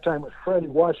player at that time was Freddie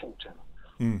Washington,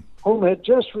 whom had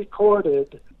just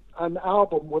recorded an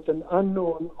album with an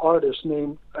unknown artist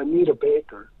named Anita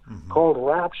Baker called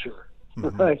Rapture,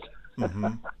 right?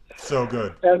 So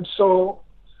good. And so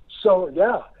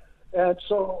yeah. And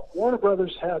so Warner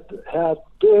Brothers had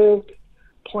big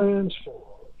plans for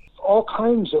all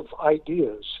kinds of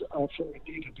ideas for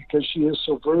Anita because she is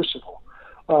so versatile.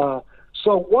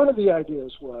 So one of the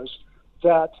ideas was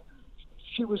that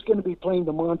she was going to be playing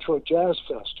the Montreux Jazz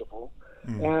Festival,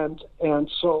 and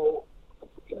so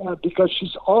because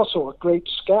she's also a great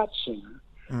scat singer,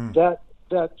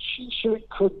 that she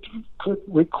could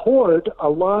record a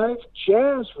live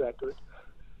jazz record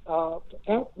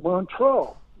at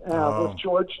Montreux. With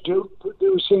George Duke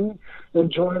producing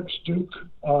and George Duke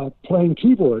playing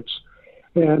keyboards,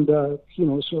 and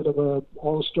sort of a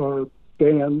all-star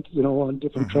band, on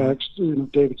different tracks.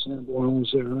 David Sanborn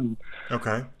was there, and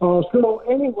so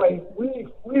anyway,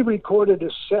 we recorded a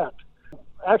set.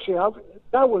 Actually,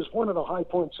 that was one of the high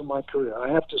points of my career, I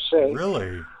have to say.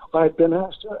 Really? I'd been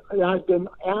asked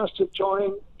to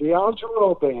join the Al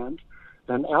Jarreau band,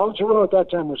 and Al Jarreau at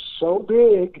that time was so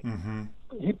big.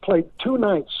 He played 2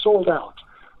 nights sold out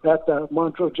at the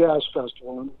Montreux Jazz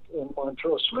Festival in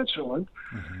Montreux, Switzerland.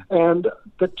 And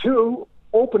the 2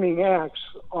 opening acts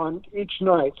on each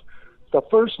night, the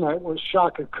first night was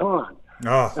Shaka Khan.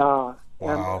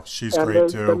 Wow, she's and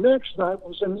great too. The next night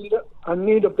was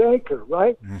Anita Baker,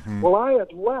 right? Well, I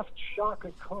had left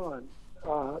Shaka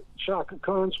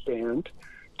Khan's band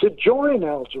to join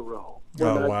Al Jarreau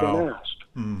when I'd been asked.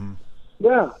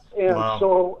 Yeah, and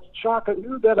so Shaka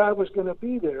knew that I was going to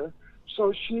be there,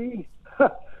 so she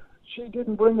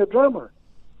didn't bring a drummer.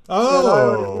 Oh, and I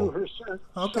already knew her set.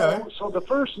 Okay. So the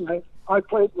first night I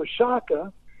played with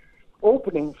Shaka,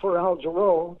 opening for Al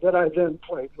Jarreau, that I then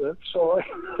played with. So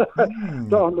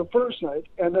on the first night,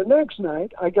 and the next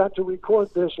night I got to record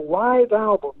this live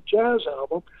album, jazz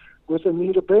album, with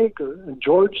Anita Baker and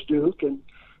George Duke and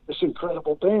this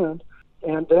incredible band,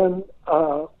 and then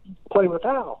play with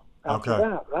Al. After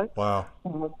that, right? Wow.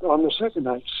 On the second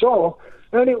night. So,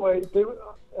 anyway,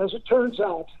 as it turns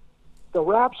out, the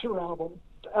Rapture album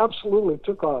absolutely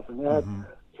took off and had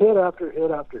hit after hit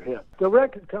after hit. The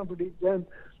record company then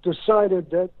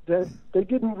decided that they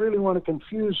didn't really want to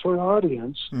confuse her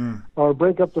audience or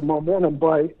break up the momentum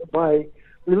by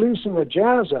releasing a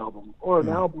jazz album or an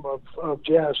album of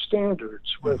jazz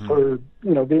standards with her,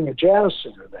 being a jazz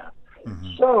singer then.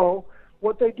 So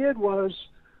what they did was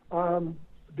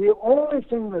the only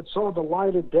thing that saw the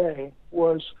light of day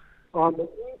was on the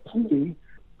EP,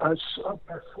 there's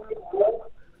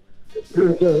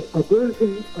a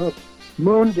version of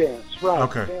Moon Dance, right?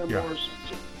 Okay, Van yeah. Morrison.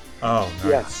 Oh,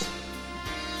 nice.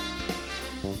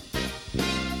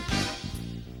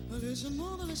 Well, it's a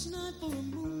marvelous night for a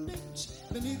moon dance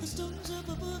beneath the stars up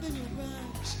above in your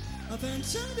eyes. A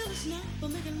fantabulous night for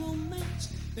making romance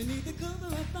beneath the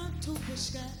cover of October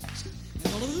skies.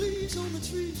 And all of the leaves on the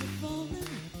trees are falling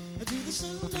to the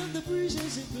sound of the breeze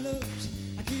as it blows.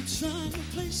 I keep trying to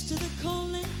place to the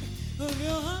calling of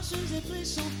your heart as they play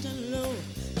soft and low.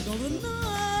 And all the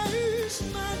nice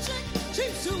magic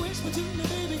seems to whisper to me,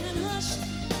 baby, and hush.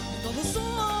 And all the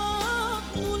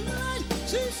soft moonlight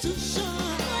seems to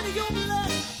shine in your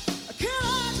blood. Can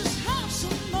I just have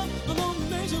some love? I'm gonna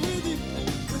measure with you,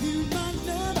 my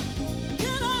love.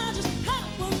 Can I just have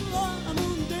one love? I'm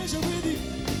gonna measure with you,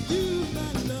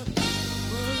 my love.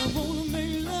 Well, I wanna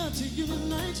make love to you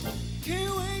tonight.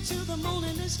 Can't wait till the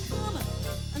morning is coming.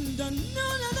 And I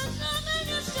know that nothing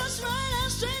is just right. I'm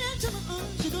straight into the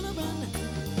arms you're gonna run.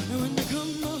 And when you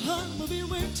come, my heart will be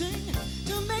waiting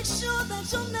to make sure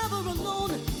that you're never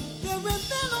alone.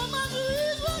 Everything on my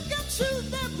dreams will come true.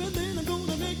 Everything I'm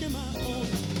gonna make it my own.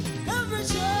 Every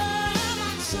time I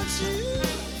touch you,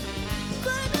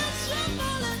 baby, it's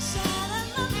tremble inside.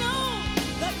 And I know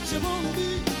that you won't be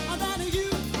without you.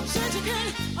 Said you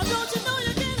can, I don't you know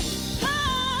you can.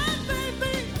 Hi,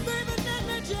 baby, let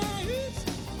me taste.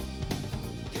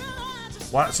 Can I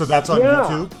just What? So that's on Yeah.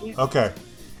 YouTube? Okay.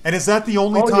 And is that the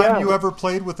only Oh, time yeah. you ever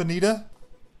played with Anita?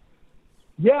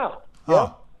 Yeah.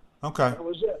 Oh, okay. That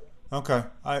was it. Okay.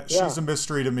 She's a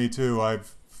mystery to me too. I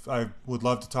would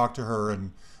love to talk to her,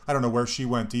 and I don't know where she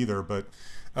went either, but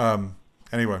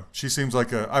anyway, she seems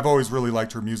like I've always really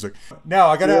liked her music. Now,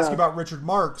 I got to ask you about Richard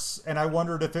Marx, and I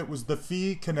wondered if it was the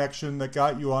Fee connection that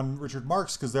got you on Richard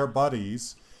Marx, because they're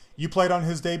buddies. You played on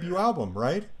his debut album,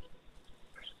 right?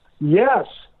 Yes.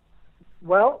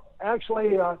 Well,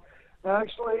 actually,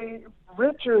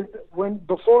 Richard,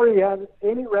 before he had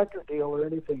any record deal or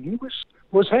anything, he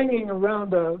was hanging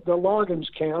around the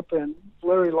Loggins camp, and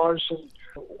Larry Larson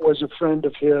was a friend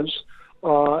of his,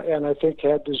 and I think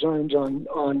had designs on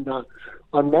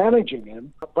managing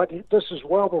him. But this is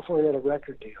well before he had a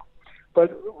record deal.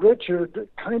 But Richard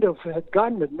kind of had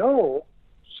gotten to know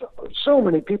so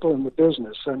many people in the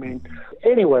business. I mean,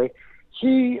 anyway,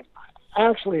 he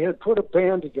actually had put a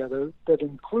band together that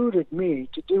included me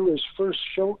to do his first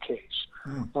showcase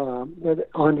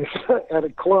at a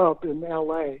club in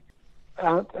L.A.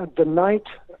 At the night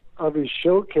of his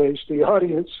showcase, the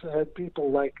audience had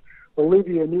people like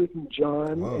Olivia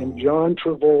Newton-John and John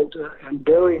Travolta and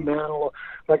Barry Manilow.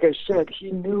 Like I said,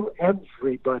 he knew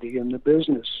everybody in the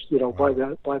business, by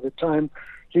the time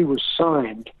he was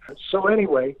signed. So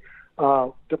anyway,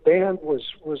 the band was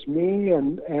me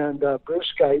and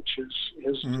Bruce Geitch,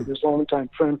 his longtime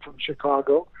friend from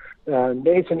Chicago,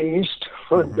 Nathan East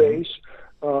on bass,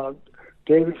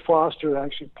 David Foster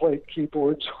actually played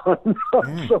keyboards on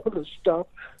some of the stuff,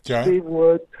 Steve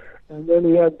Wood, and then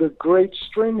he had the great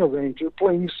string arranger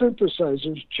playing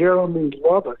synthesizers, Jeremy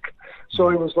Lubbock. So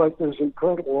it was like this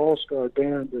incredible all-star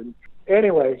band. And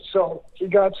anyway, so he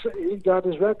got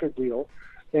his record deal,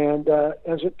 and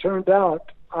as it turned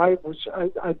out, I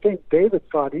think David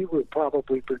thought he would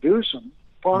probably produce him,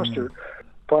 Foster,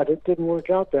 but it didn't work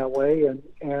out that way. And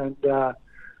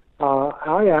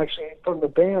I actually, from the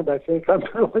band, I think I'm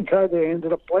the only guy that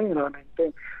ended up playing on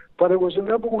anything. But it was a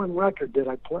number one record that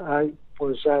I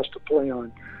was asked to play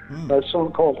on, a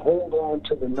song called "Hold On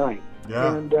to the Night,"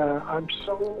 and I'm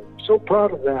so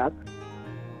proud of that.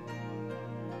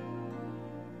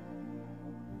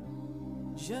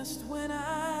 Just when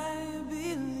I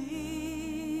believed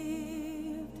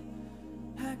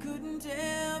I couldn't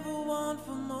ever want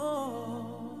for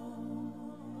more,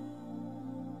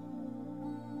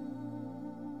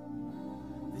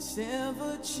 this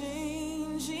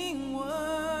ever-changing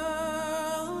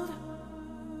world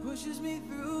pushes me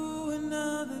through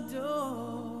another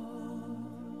door.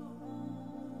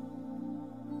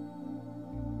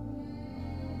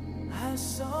 I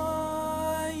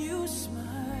saw you smile,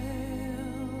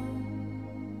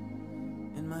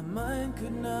 and my mind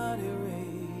could not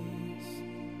erase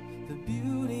the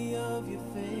beauty of your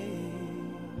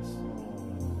face.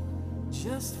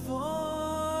 Just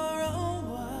for a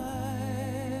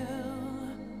while,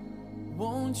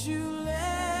 won't you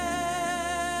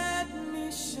let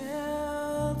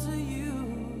world to you.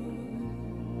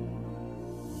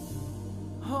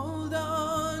 Hold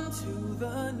on to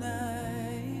the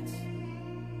night.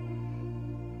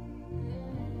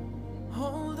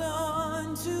 Hold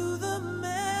on to the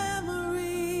memories.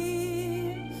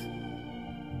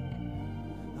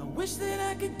 I wish that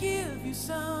I could give you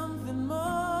something more,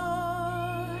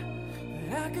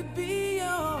 that I could be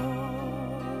yours.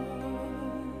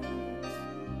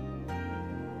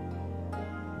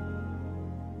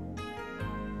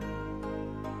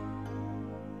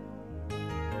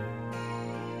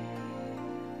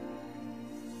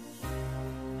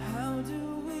 How do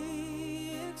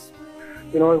we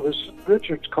explain? You know, it was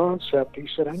Richard's concept. He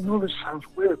said, I know this sounds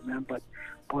weird, man, but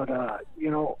you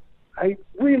know, I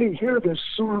really hear this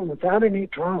song without any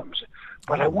drums,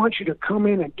 but I want you to come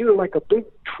in and do like a big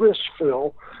twist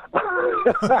fill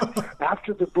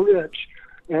after the bridge,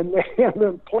 and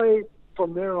then play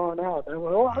from there on out. And I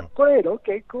went, oh, great,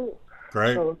 okay, cool.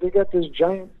 Great. So they got this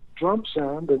giant drum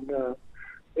sound, and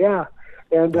yeah.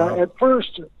 And Wow. at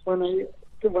first, when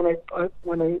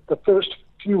the first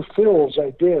few fills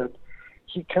I did,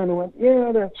 he kind of went,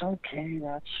 yeah, that's okay.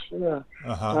 That's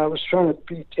I was trying to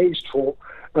be tasteful,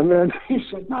 and then he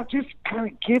said, no, just kind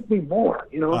of give me more,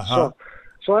 you know.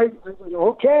 So I went,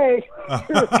 okay.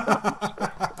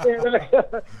 Here it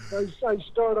comes. And I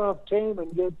start off tame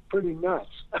and get pretty nuts.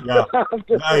 Yeah.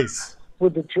 Nice.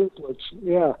 With the triplets,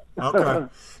 yeah. Okay.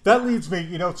 That leads me,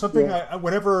 you know, something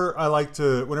whenever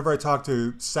I talk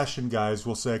to session guys,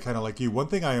 will say kind of like you, one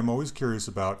thing I am always curious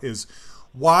about is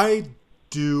why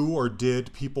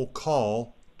did people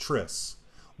call Tris?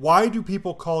 Why do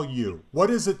people call you? What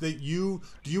is it that do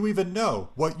you even know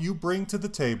what you bring to the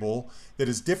table that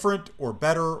is different or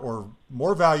better or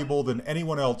more valuable than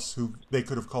anyone else who they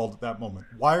could have called at that moment?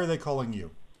 Why are they calling you?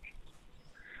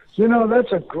 You know,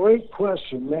 that's a great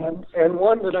question, man, and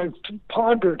one that I've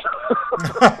pondered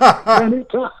many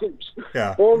times,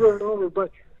 over and over.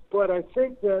 But I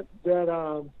think that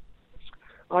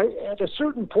at a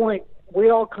certain point, we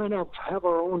all kind of have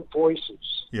our own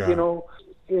voices. Yeah. You know,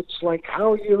 it's like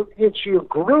it's your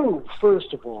groove,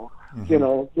 first of all. Mm-hmm. You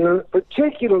know,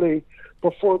 particularly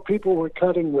before people were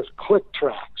cutting with click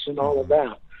tracks and all of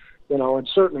that. You know, and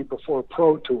certainly before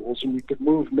Pro Tools, and you could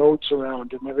move notes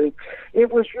around and everything.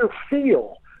 It was your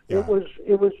feel. Yeah. It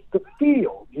was the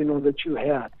feel, you know, that you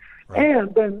had,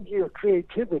 and then your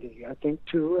creativity, I think,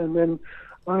 too, and then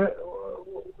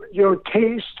your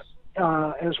taste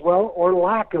as well, or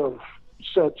lack of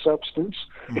said substance,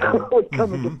 would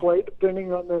come into play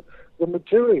depending on the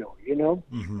material, you know.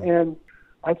 And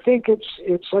I think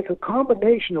it's like a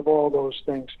combination of all those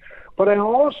things. But I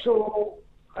also,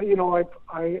 you know,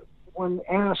 I when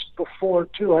asked before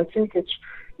too, I think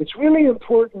it's really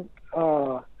important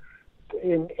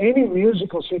in any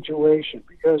musical situation,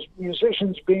 because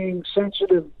musicians, being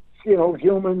sensitive, you know,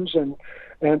 humans, and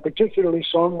particularly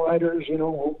songwriters, you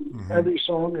know, every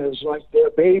song is like their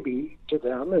baby to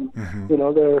them, and you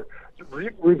know, they're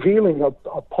revealing a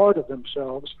part of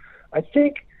themselves. I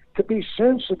think to be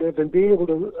sensitive and be able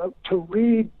to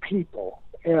read people.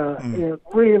 It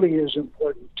really is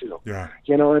important too. Yeah.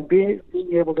 You know, and being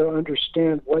able to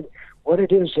understand what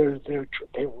it is they're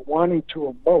wanting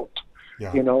to emote.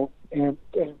 Yeah. You know, and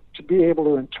to be able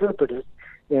to interpret it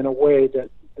in a way that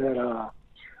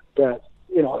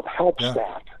you know, helps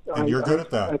that. And you're good at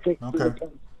that. I think. Okay.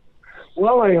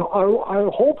 Well, I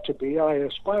hope to be. I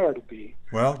aspire to be.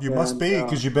 Well, you must be,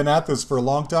 because you've been at this for a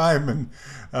long time,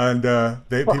 and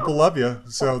people love you.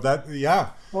 So that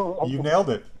you nailed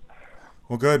it.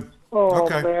 Well, good. Oh,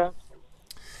 okay. Man.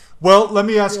 Well, let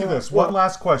me ask you this. One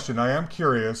last question. I am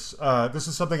curious. This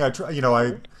is something I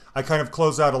kind of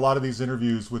close out a lot of these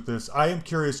interviews with this. I am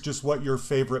curious just what your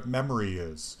favorite memory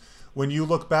is. When you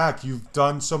look back, you've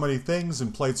done so many things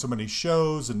and played so many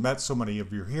shows and met so many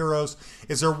of your heroes.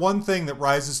 Is there one thing that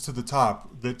rises to the top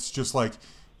that's just like,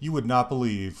 you would not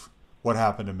believe what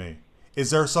happened to me? Is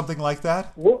there something like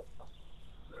that? Well,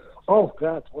 oh,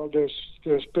 God. Well,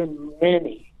 there's been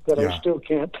many that I still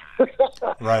can't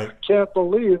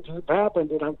believe it happened,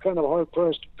 and I'm kind of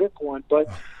hard-pressed to pick one. But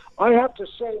I have to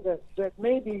say that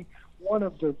maybe one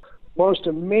of the most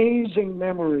amazing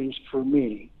memories for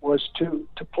me was to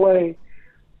play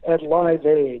at Live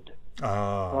Aid.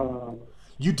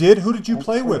 You did? Who did you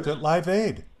play with at Live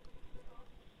Aid?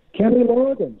 Kenny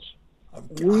Loggins. I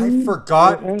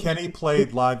forgot Kenny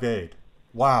played Live Aid.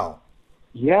 Wow.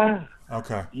 Yeah.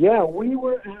 Okay. Yeah, we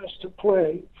were asked to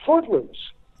play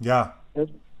Footloose. Yeah. At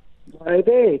Live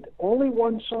Aid. Only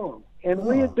one song. And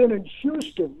we had been in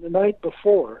Houston the night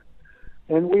before,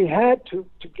 and we had to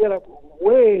get up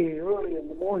way early in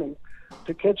the morning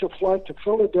to catch a flight to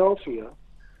Philadelphia,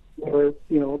 where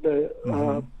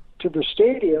to the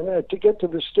stadium to get to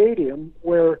the stadium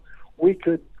where we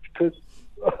could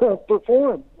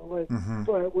perform with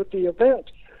the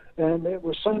event. And it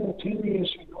was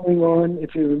simultaneously going on,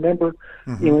 if you remember,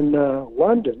 in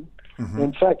London.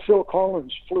 In fact, Phil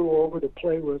Collins flew over to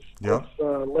play with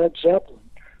Led Zeppelin,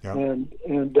 and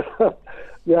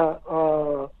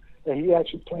he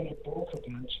actually played at both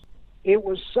events. It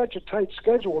was such a tight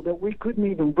schedule that we couldn't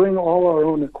even bring all our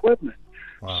own equipment.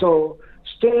 Wow. So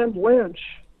Stan Lynch,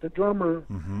 the drummer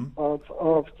of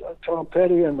Tom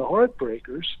Petty and the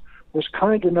Heartbreakers, was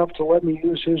kind enough to let me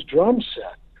use his drum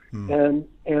set.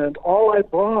 And all I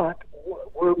brought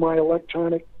were my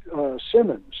electronic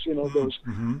Simmons, those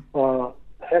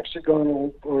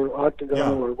hexagonal or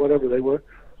octagonal or whatever they were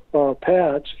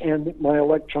pads, and my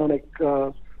electronic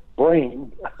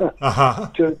brain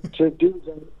to do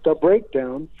the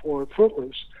breakdown for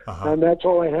Footloose, and that's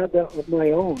all I had of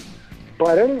my own.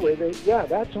 But anyway,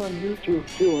 that's on YouTube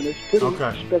too, and it's pretty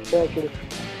spectacular.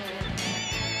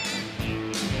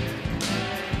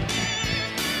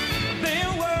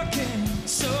 Been working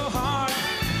so hard,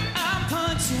 I'm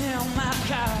punching my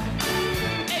card.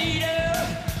 8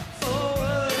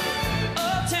 forward,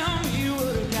 oh, tell me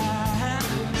what I got.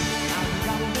 I've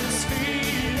got this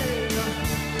feeling,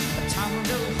 time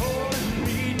to hold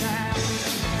me down.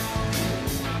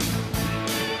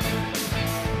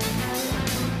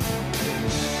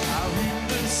 I read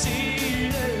the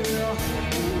seed, or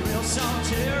else I'll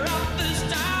tear up this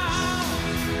town.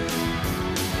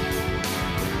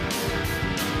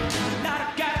 Now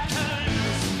I got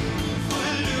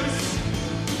loose,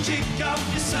 kick off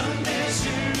your Sunday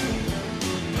shoes.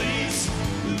 Please,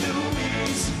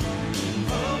 Louise,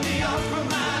 pull me off from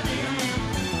my knee.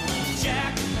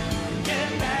 Jack, get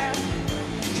back,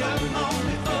 come on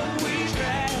before we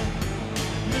crash.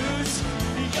 Lose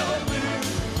your blues,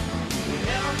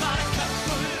 everybody cut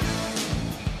loose.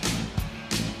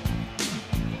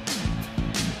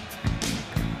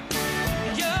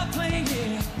 You're playing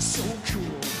it so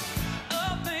cool.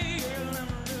 Up here in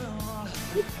the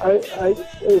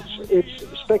It's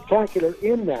spectacular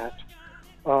in that,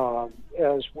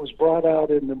 as was brought out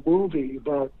in the movie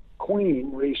about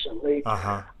Queen recently.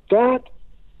 That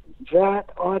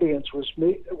audience was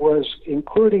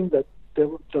including the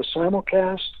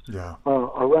simulcast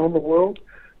around the world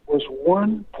was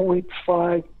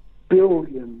 1.5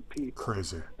 billion people.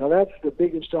 Crazy. Now that's the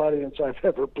biggest audience I've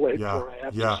ever played for, I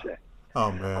have to say.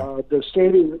 Oh man. The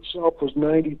stadium itself was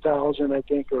 90,000, I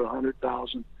think, or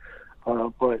 100,000.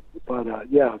 But it's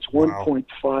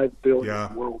 1.5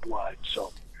 billion worldwide.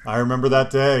 So I remember that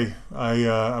day.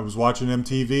 I was watching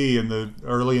MTV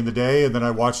early in the day, and then I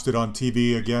watched it on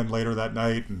TV again later that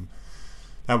night, and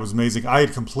that was amazing. I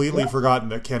had completely forgotten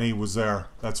that Kenny was there.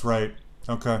 That's right.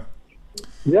 Okay.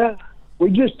 Yeah,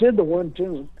 we just did the one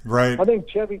tune. Right. I think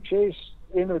Chevy Chase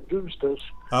introduced us.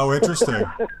 Oh, interesting.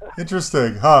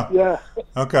 Interesting, huh? Yeah.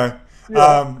 Okay.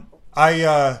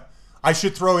 Yeah. I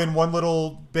should throw in one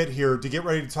little bit here to get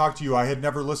ready to talk to you. I had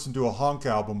never listened to a Honk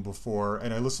album before,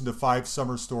 and I listened to 5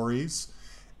 Summer Stories,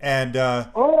 and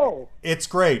it's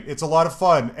great. It's a lot of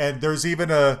fun, and there's even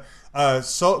one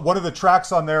of the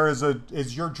tracks on there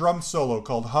is your drum solo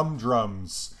called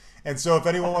Humdrums. And so if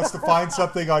anyone wants to find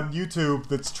something on YouTube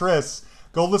that's Tris,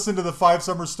 go listen to the 5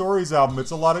 Summer Stories album.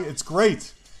 It's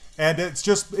great, and it's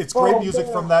great music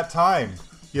from that time.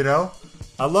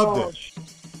 I loved it.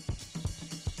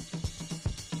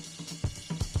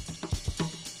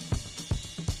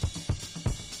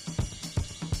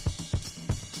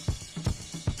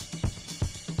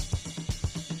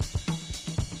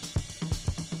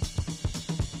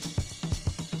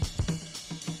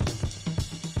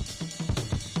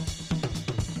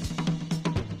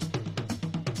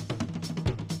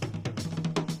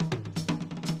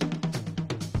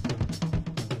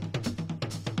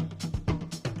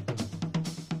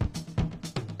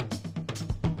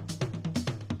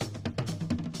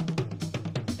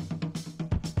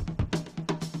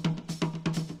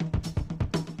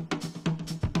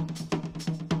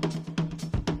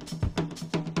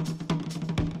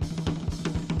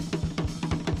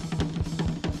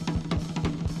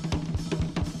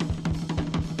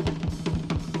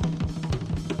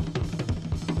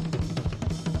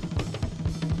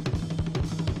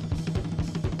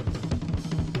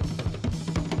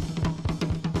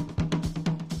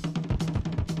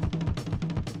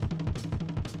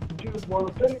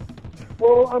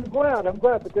 Well, I'm glad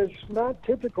because it's not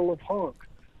typical of Honk.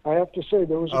 I have to say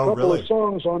there was a couple of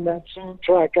songs on that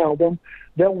soundtrack album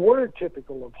that were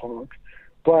typical of Honk,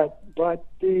 but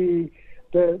those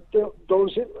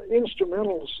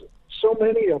instrumentals, so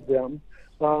many of them,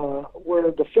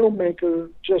 where the filmmaker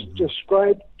just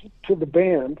described to the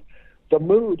band the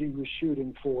mood he was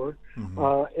shooting for,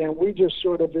 and we just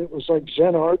sort of, it was like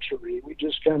Zen archery. We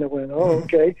just kind of went, oh,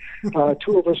 okay.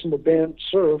 Two of us in the band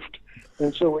surfed,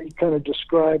 and so we kind of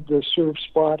described the surf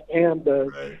spot and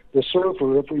the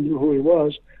surfer, if we knew who he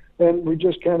was, and we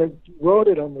just kind of wrote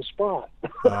it on the spot.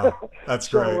 That's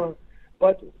great.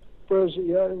 But whereas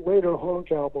the later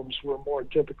Honk albums were more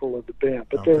typical of the band.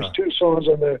 But there's two songs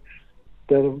on there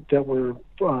that were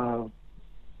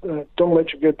Don't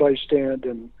Let Your Goodbye Stand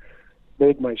and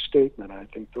Made My Statement. I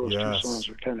think those two songs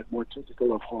are kind of more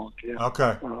typical of Honk. Yeah.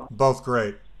 Okay. Both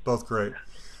great. Well,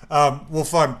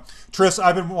 fun. Tris,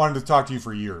 I've been wanting to talk to you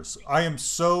for years. I am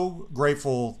so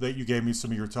grateful that you gave me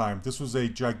some of your time. This was a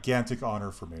gigantic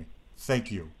honor for me.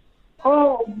 Thank you.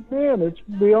 Oh, man,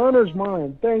 the honor's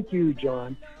mine. Thank you,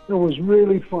 John. It was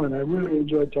really fun. I really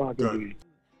enjoyed talking to you.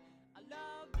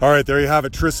 All right, there you have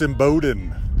it, Tris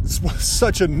Imboden.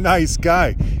 Such a nice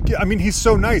guy. I mean, he's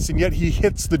so nice, and yet he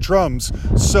hits the drums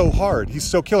so hard. He's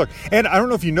so killer. And I don't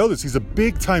know if you know this, he's a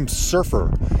big-time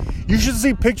surfer. You should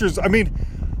see pictures. I mean,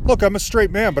 look, I'm a straight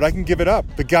man, but I can give it up.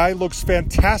 The guy looks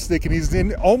fantastic, and he's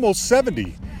in almost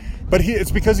 70. But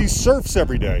it's because he surfs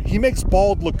every day. He makes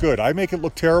bald look good. I make it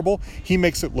look terrible. He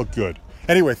makes it look good.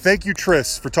 Anyway, thank you,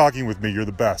 Tris, for talking with me. You're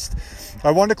the best.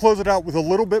 I wanted to close it out with a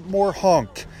little bit more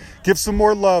Honk. Give some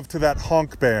more love to that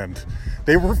Honk band.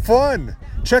 They were fun.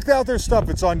 Check out their stuff.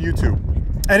 It's on YouTube.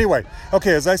 Anyway,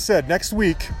 okay, as I said, next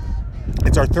week,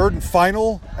 it's our third and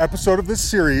final episode of this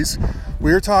series.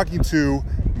 We are talking to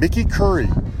Mickey Curry.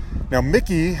 Now,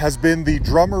 Mickey has been the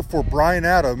drummer for Bryan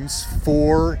Adams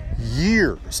for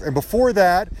years. And before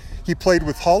that, he played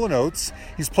with Hall & Oates.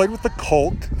 He's played with The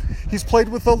Cult. He's played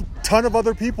with a ton of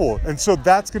other people. And so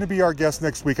that's going to be our guest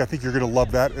next week. I think you're going to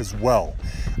love that as well.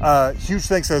 Huge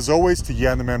thanks, as always, to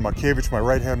Jan the Man Markiewicz, my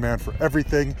right-hand man, for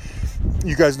everything.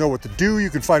 You guys know what to do. You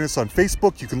can find us on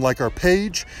Facebook. You can like our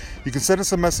page. You can send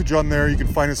us a message on there. You can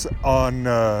find us on,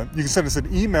 you can send us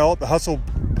an email at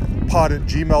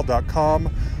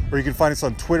thehustlepod@gmail.com, or you can find us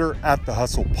on Twitter at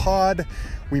thehustlepod.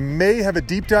 We may have a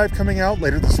deep dive coming out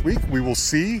later this week. We will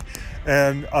see.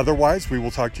 And otherwise, we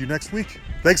will talk to you next week.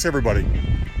 Thanks, everybody.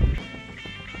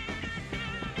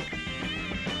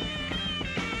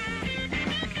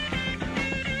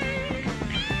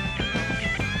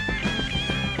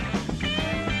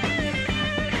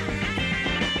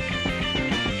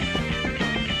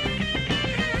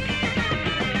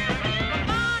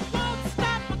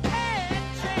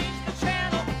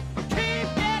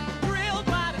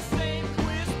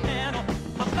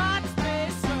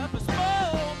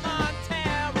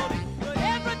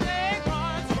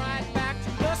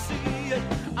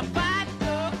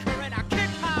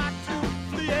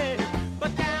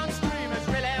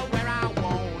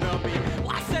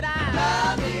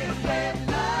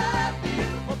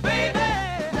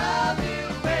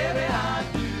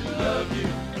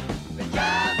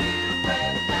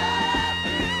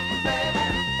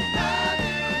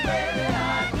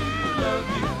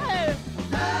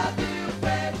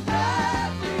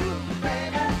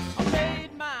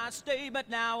 But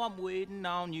now I'm waiting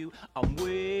on you. I'm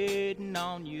waiting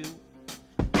on you.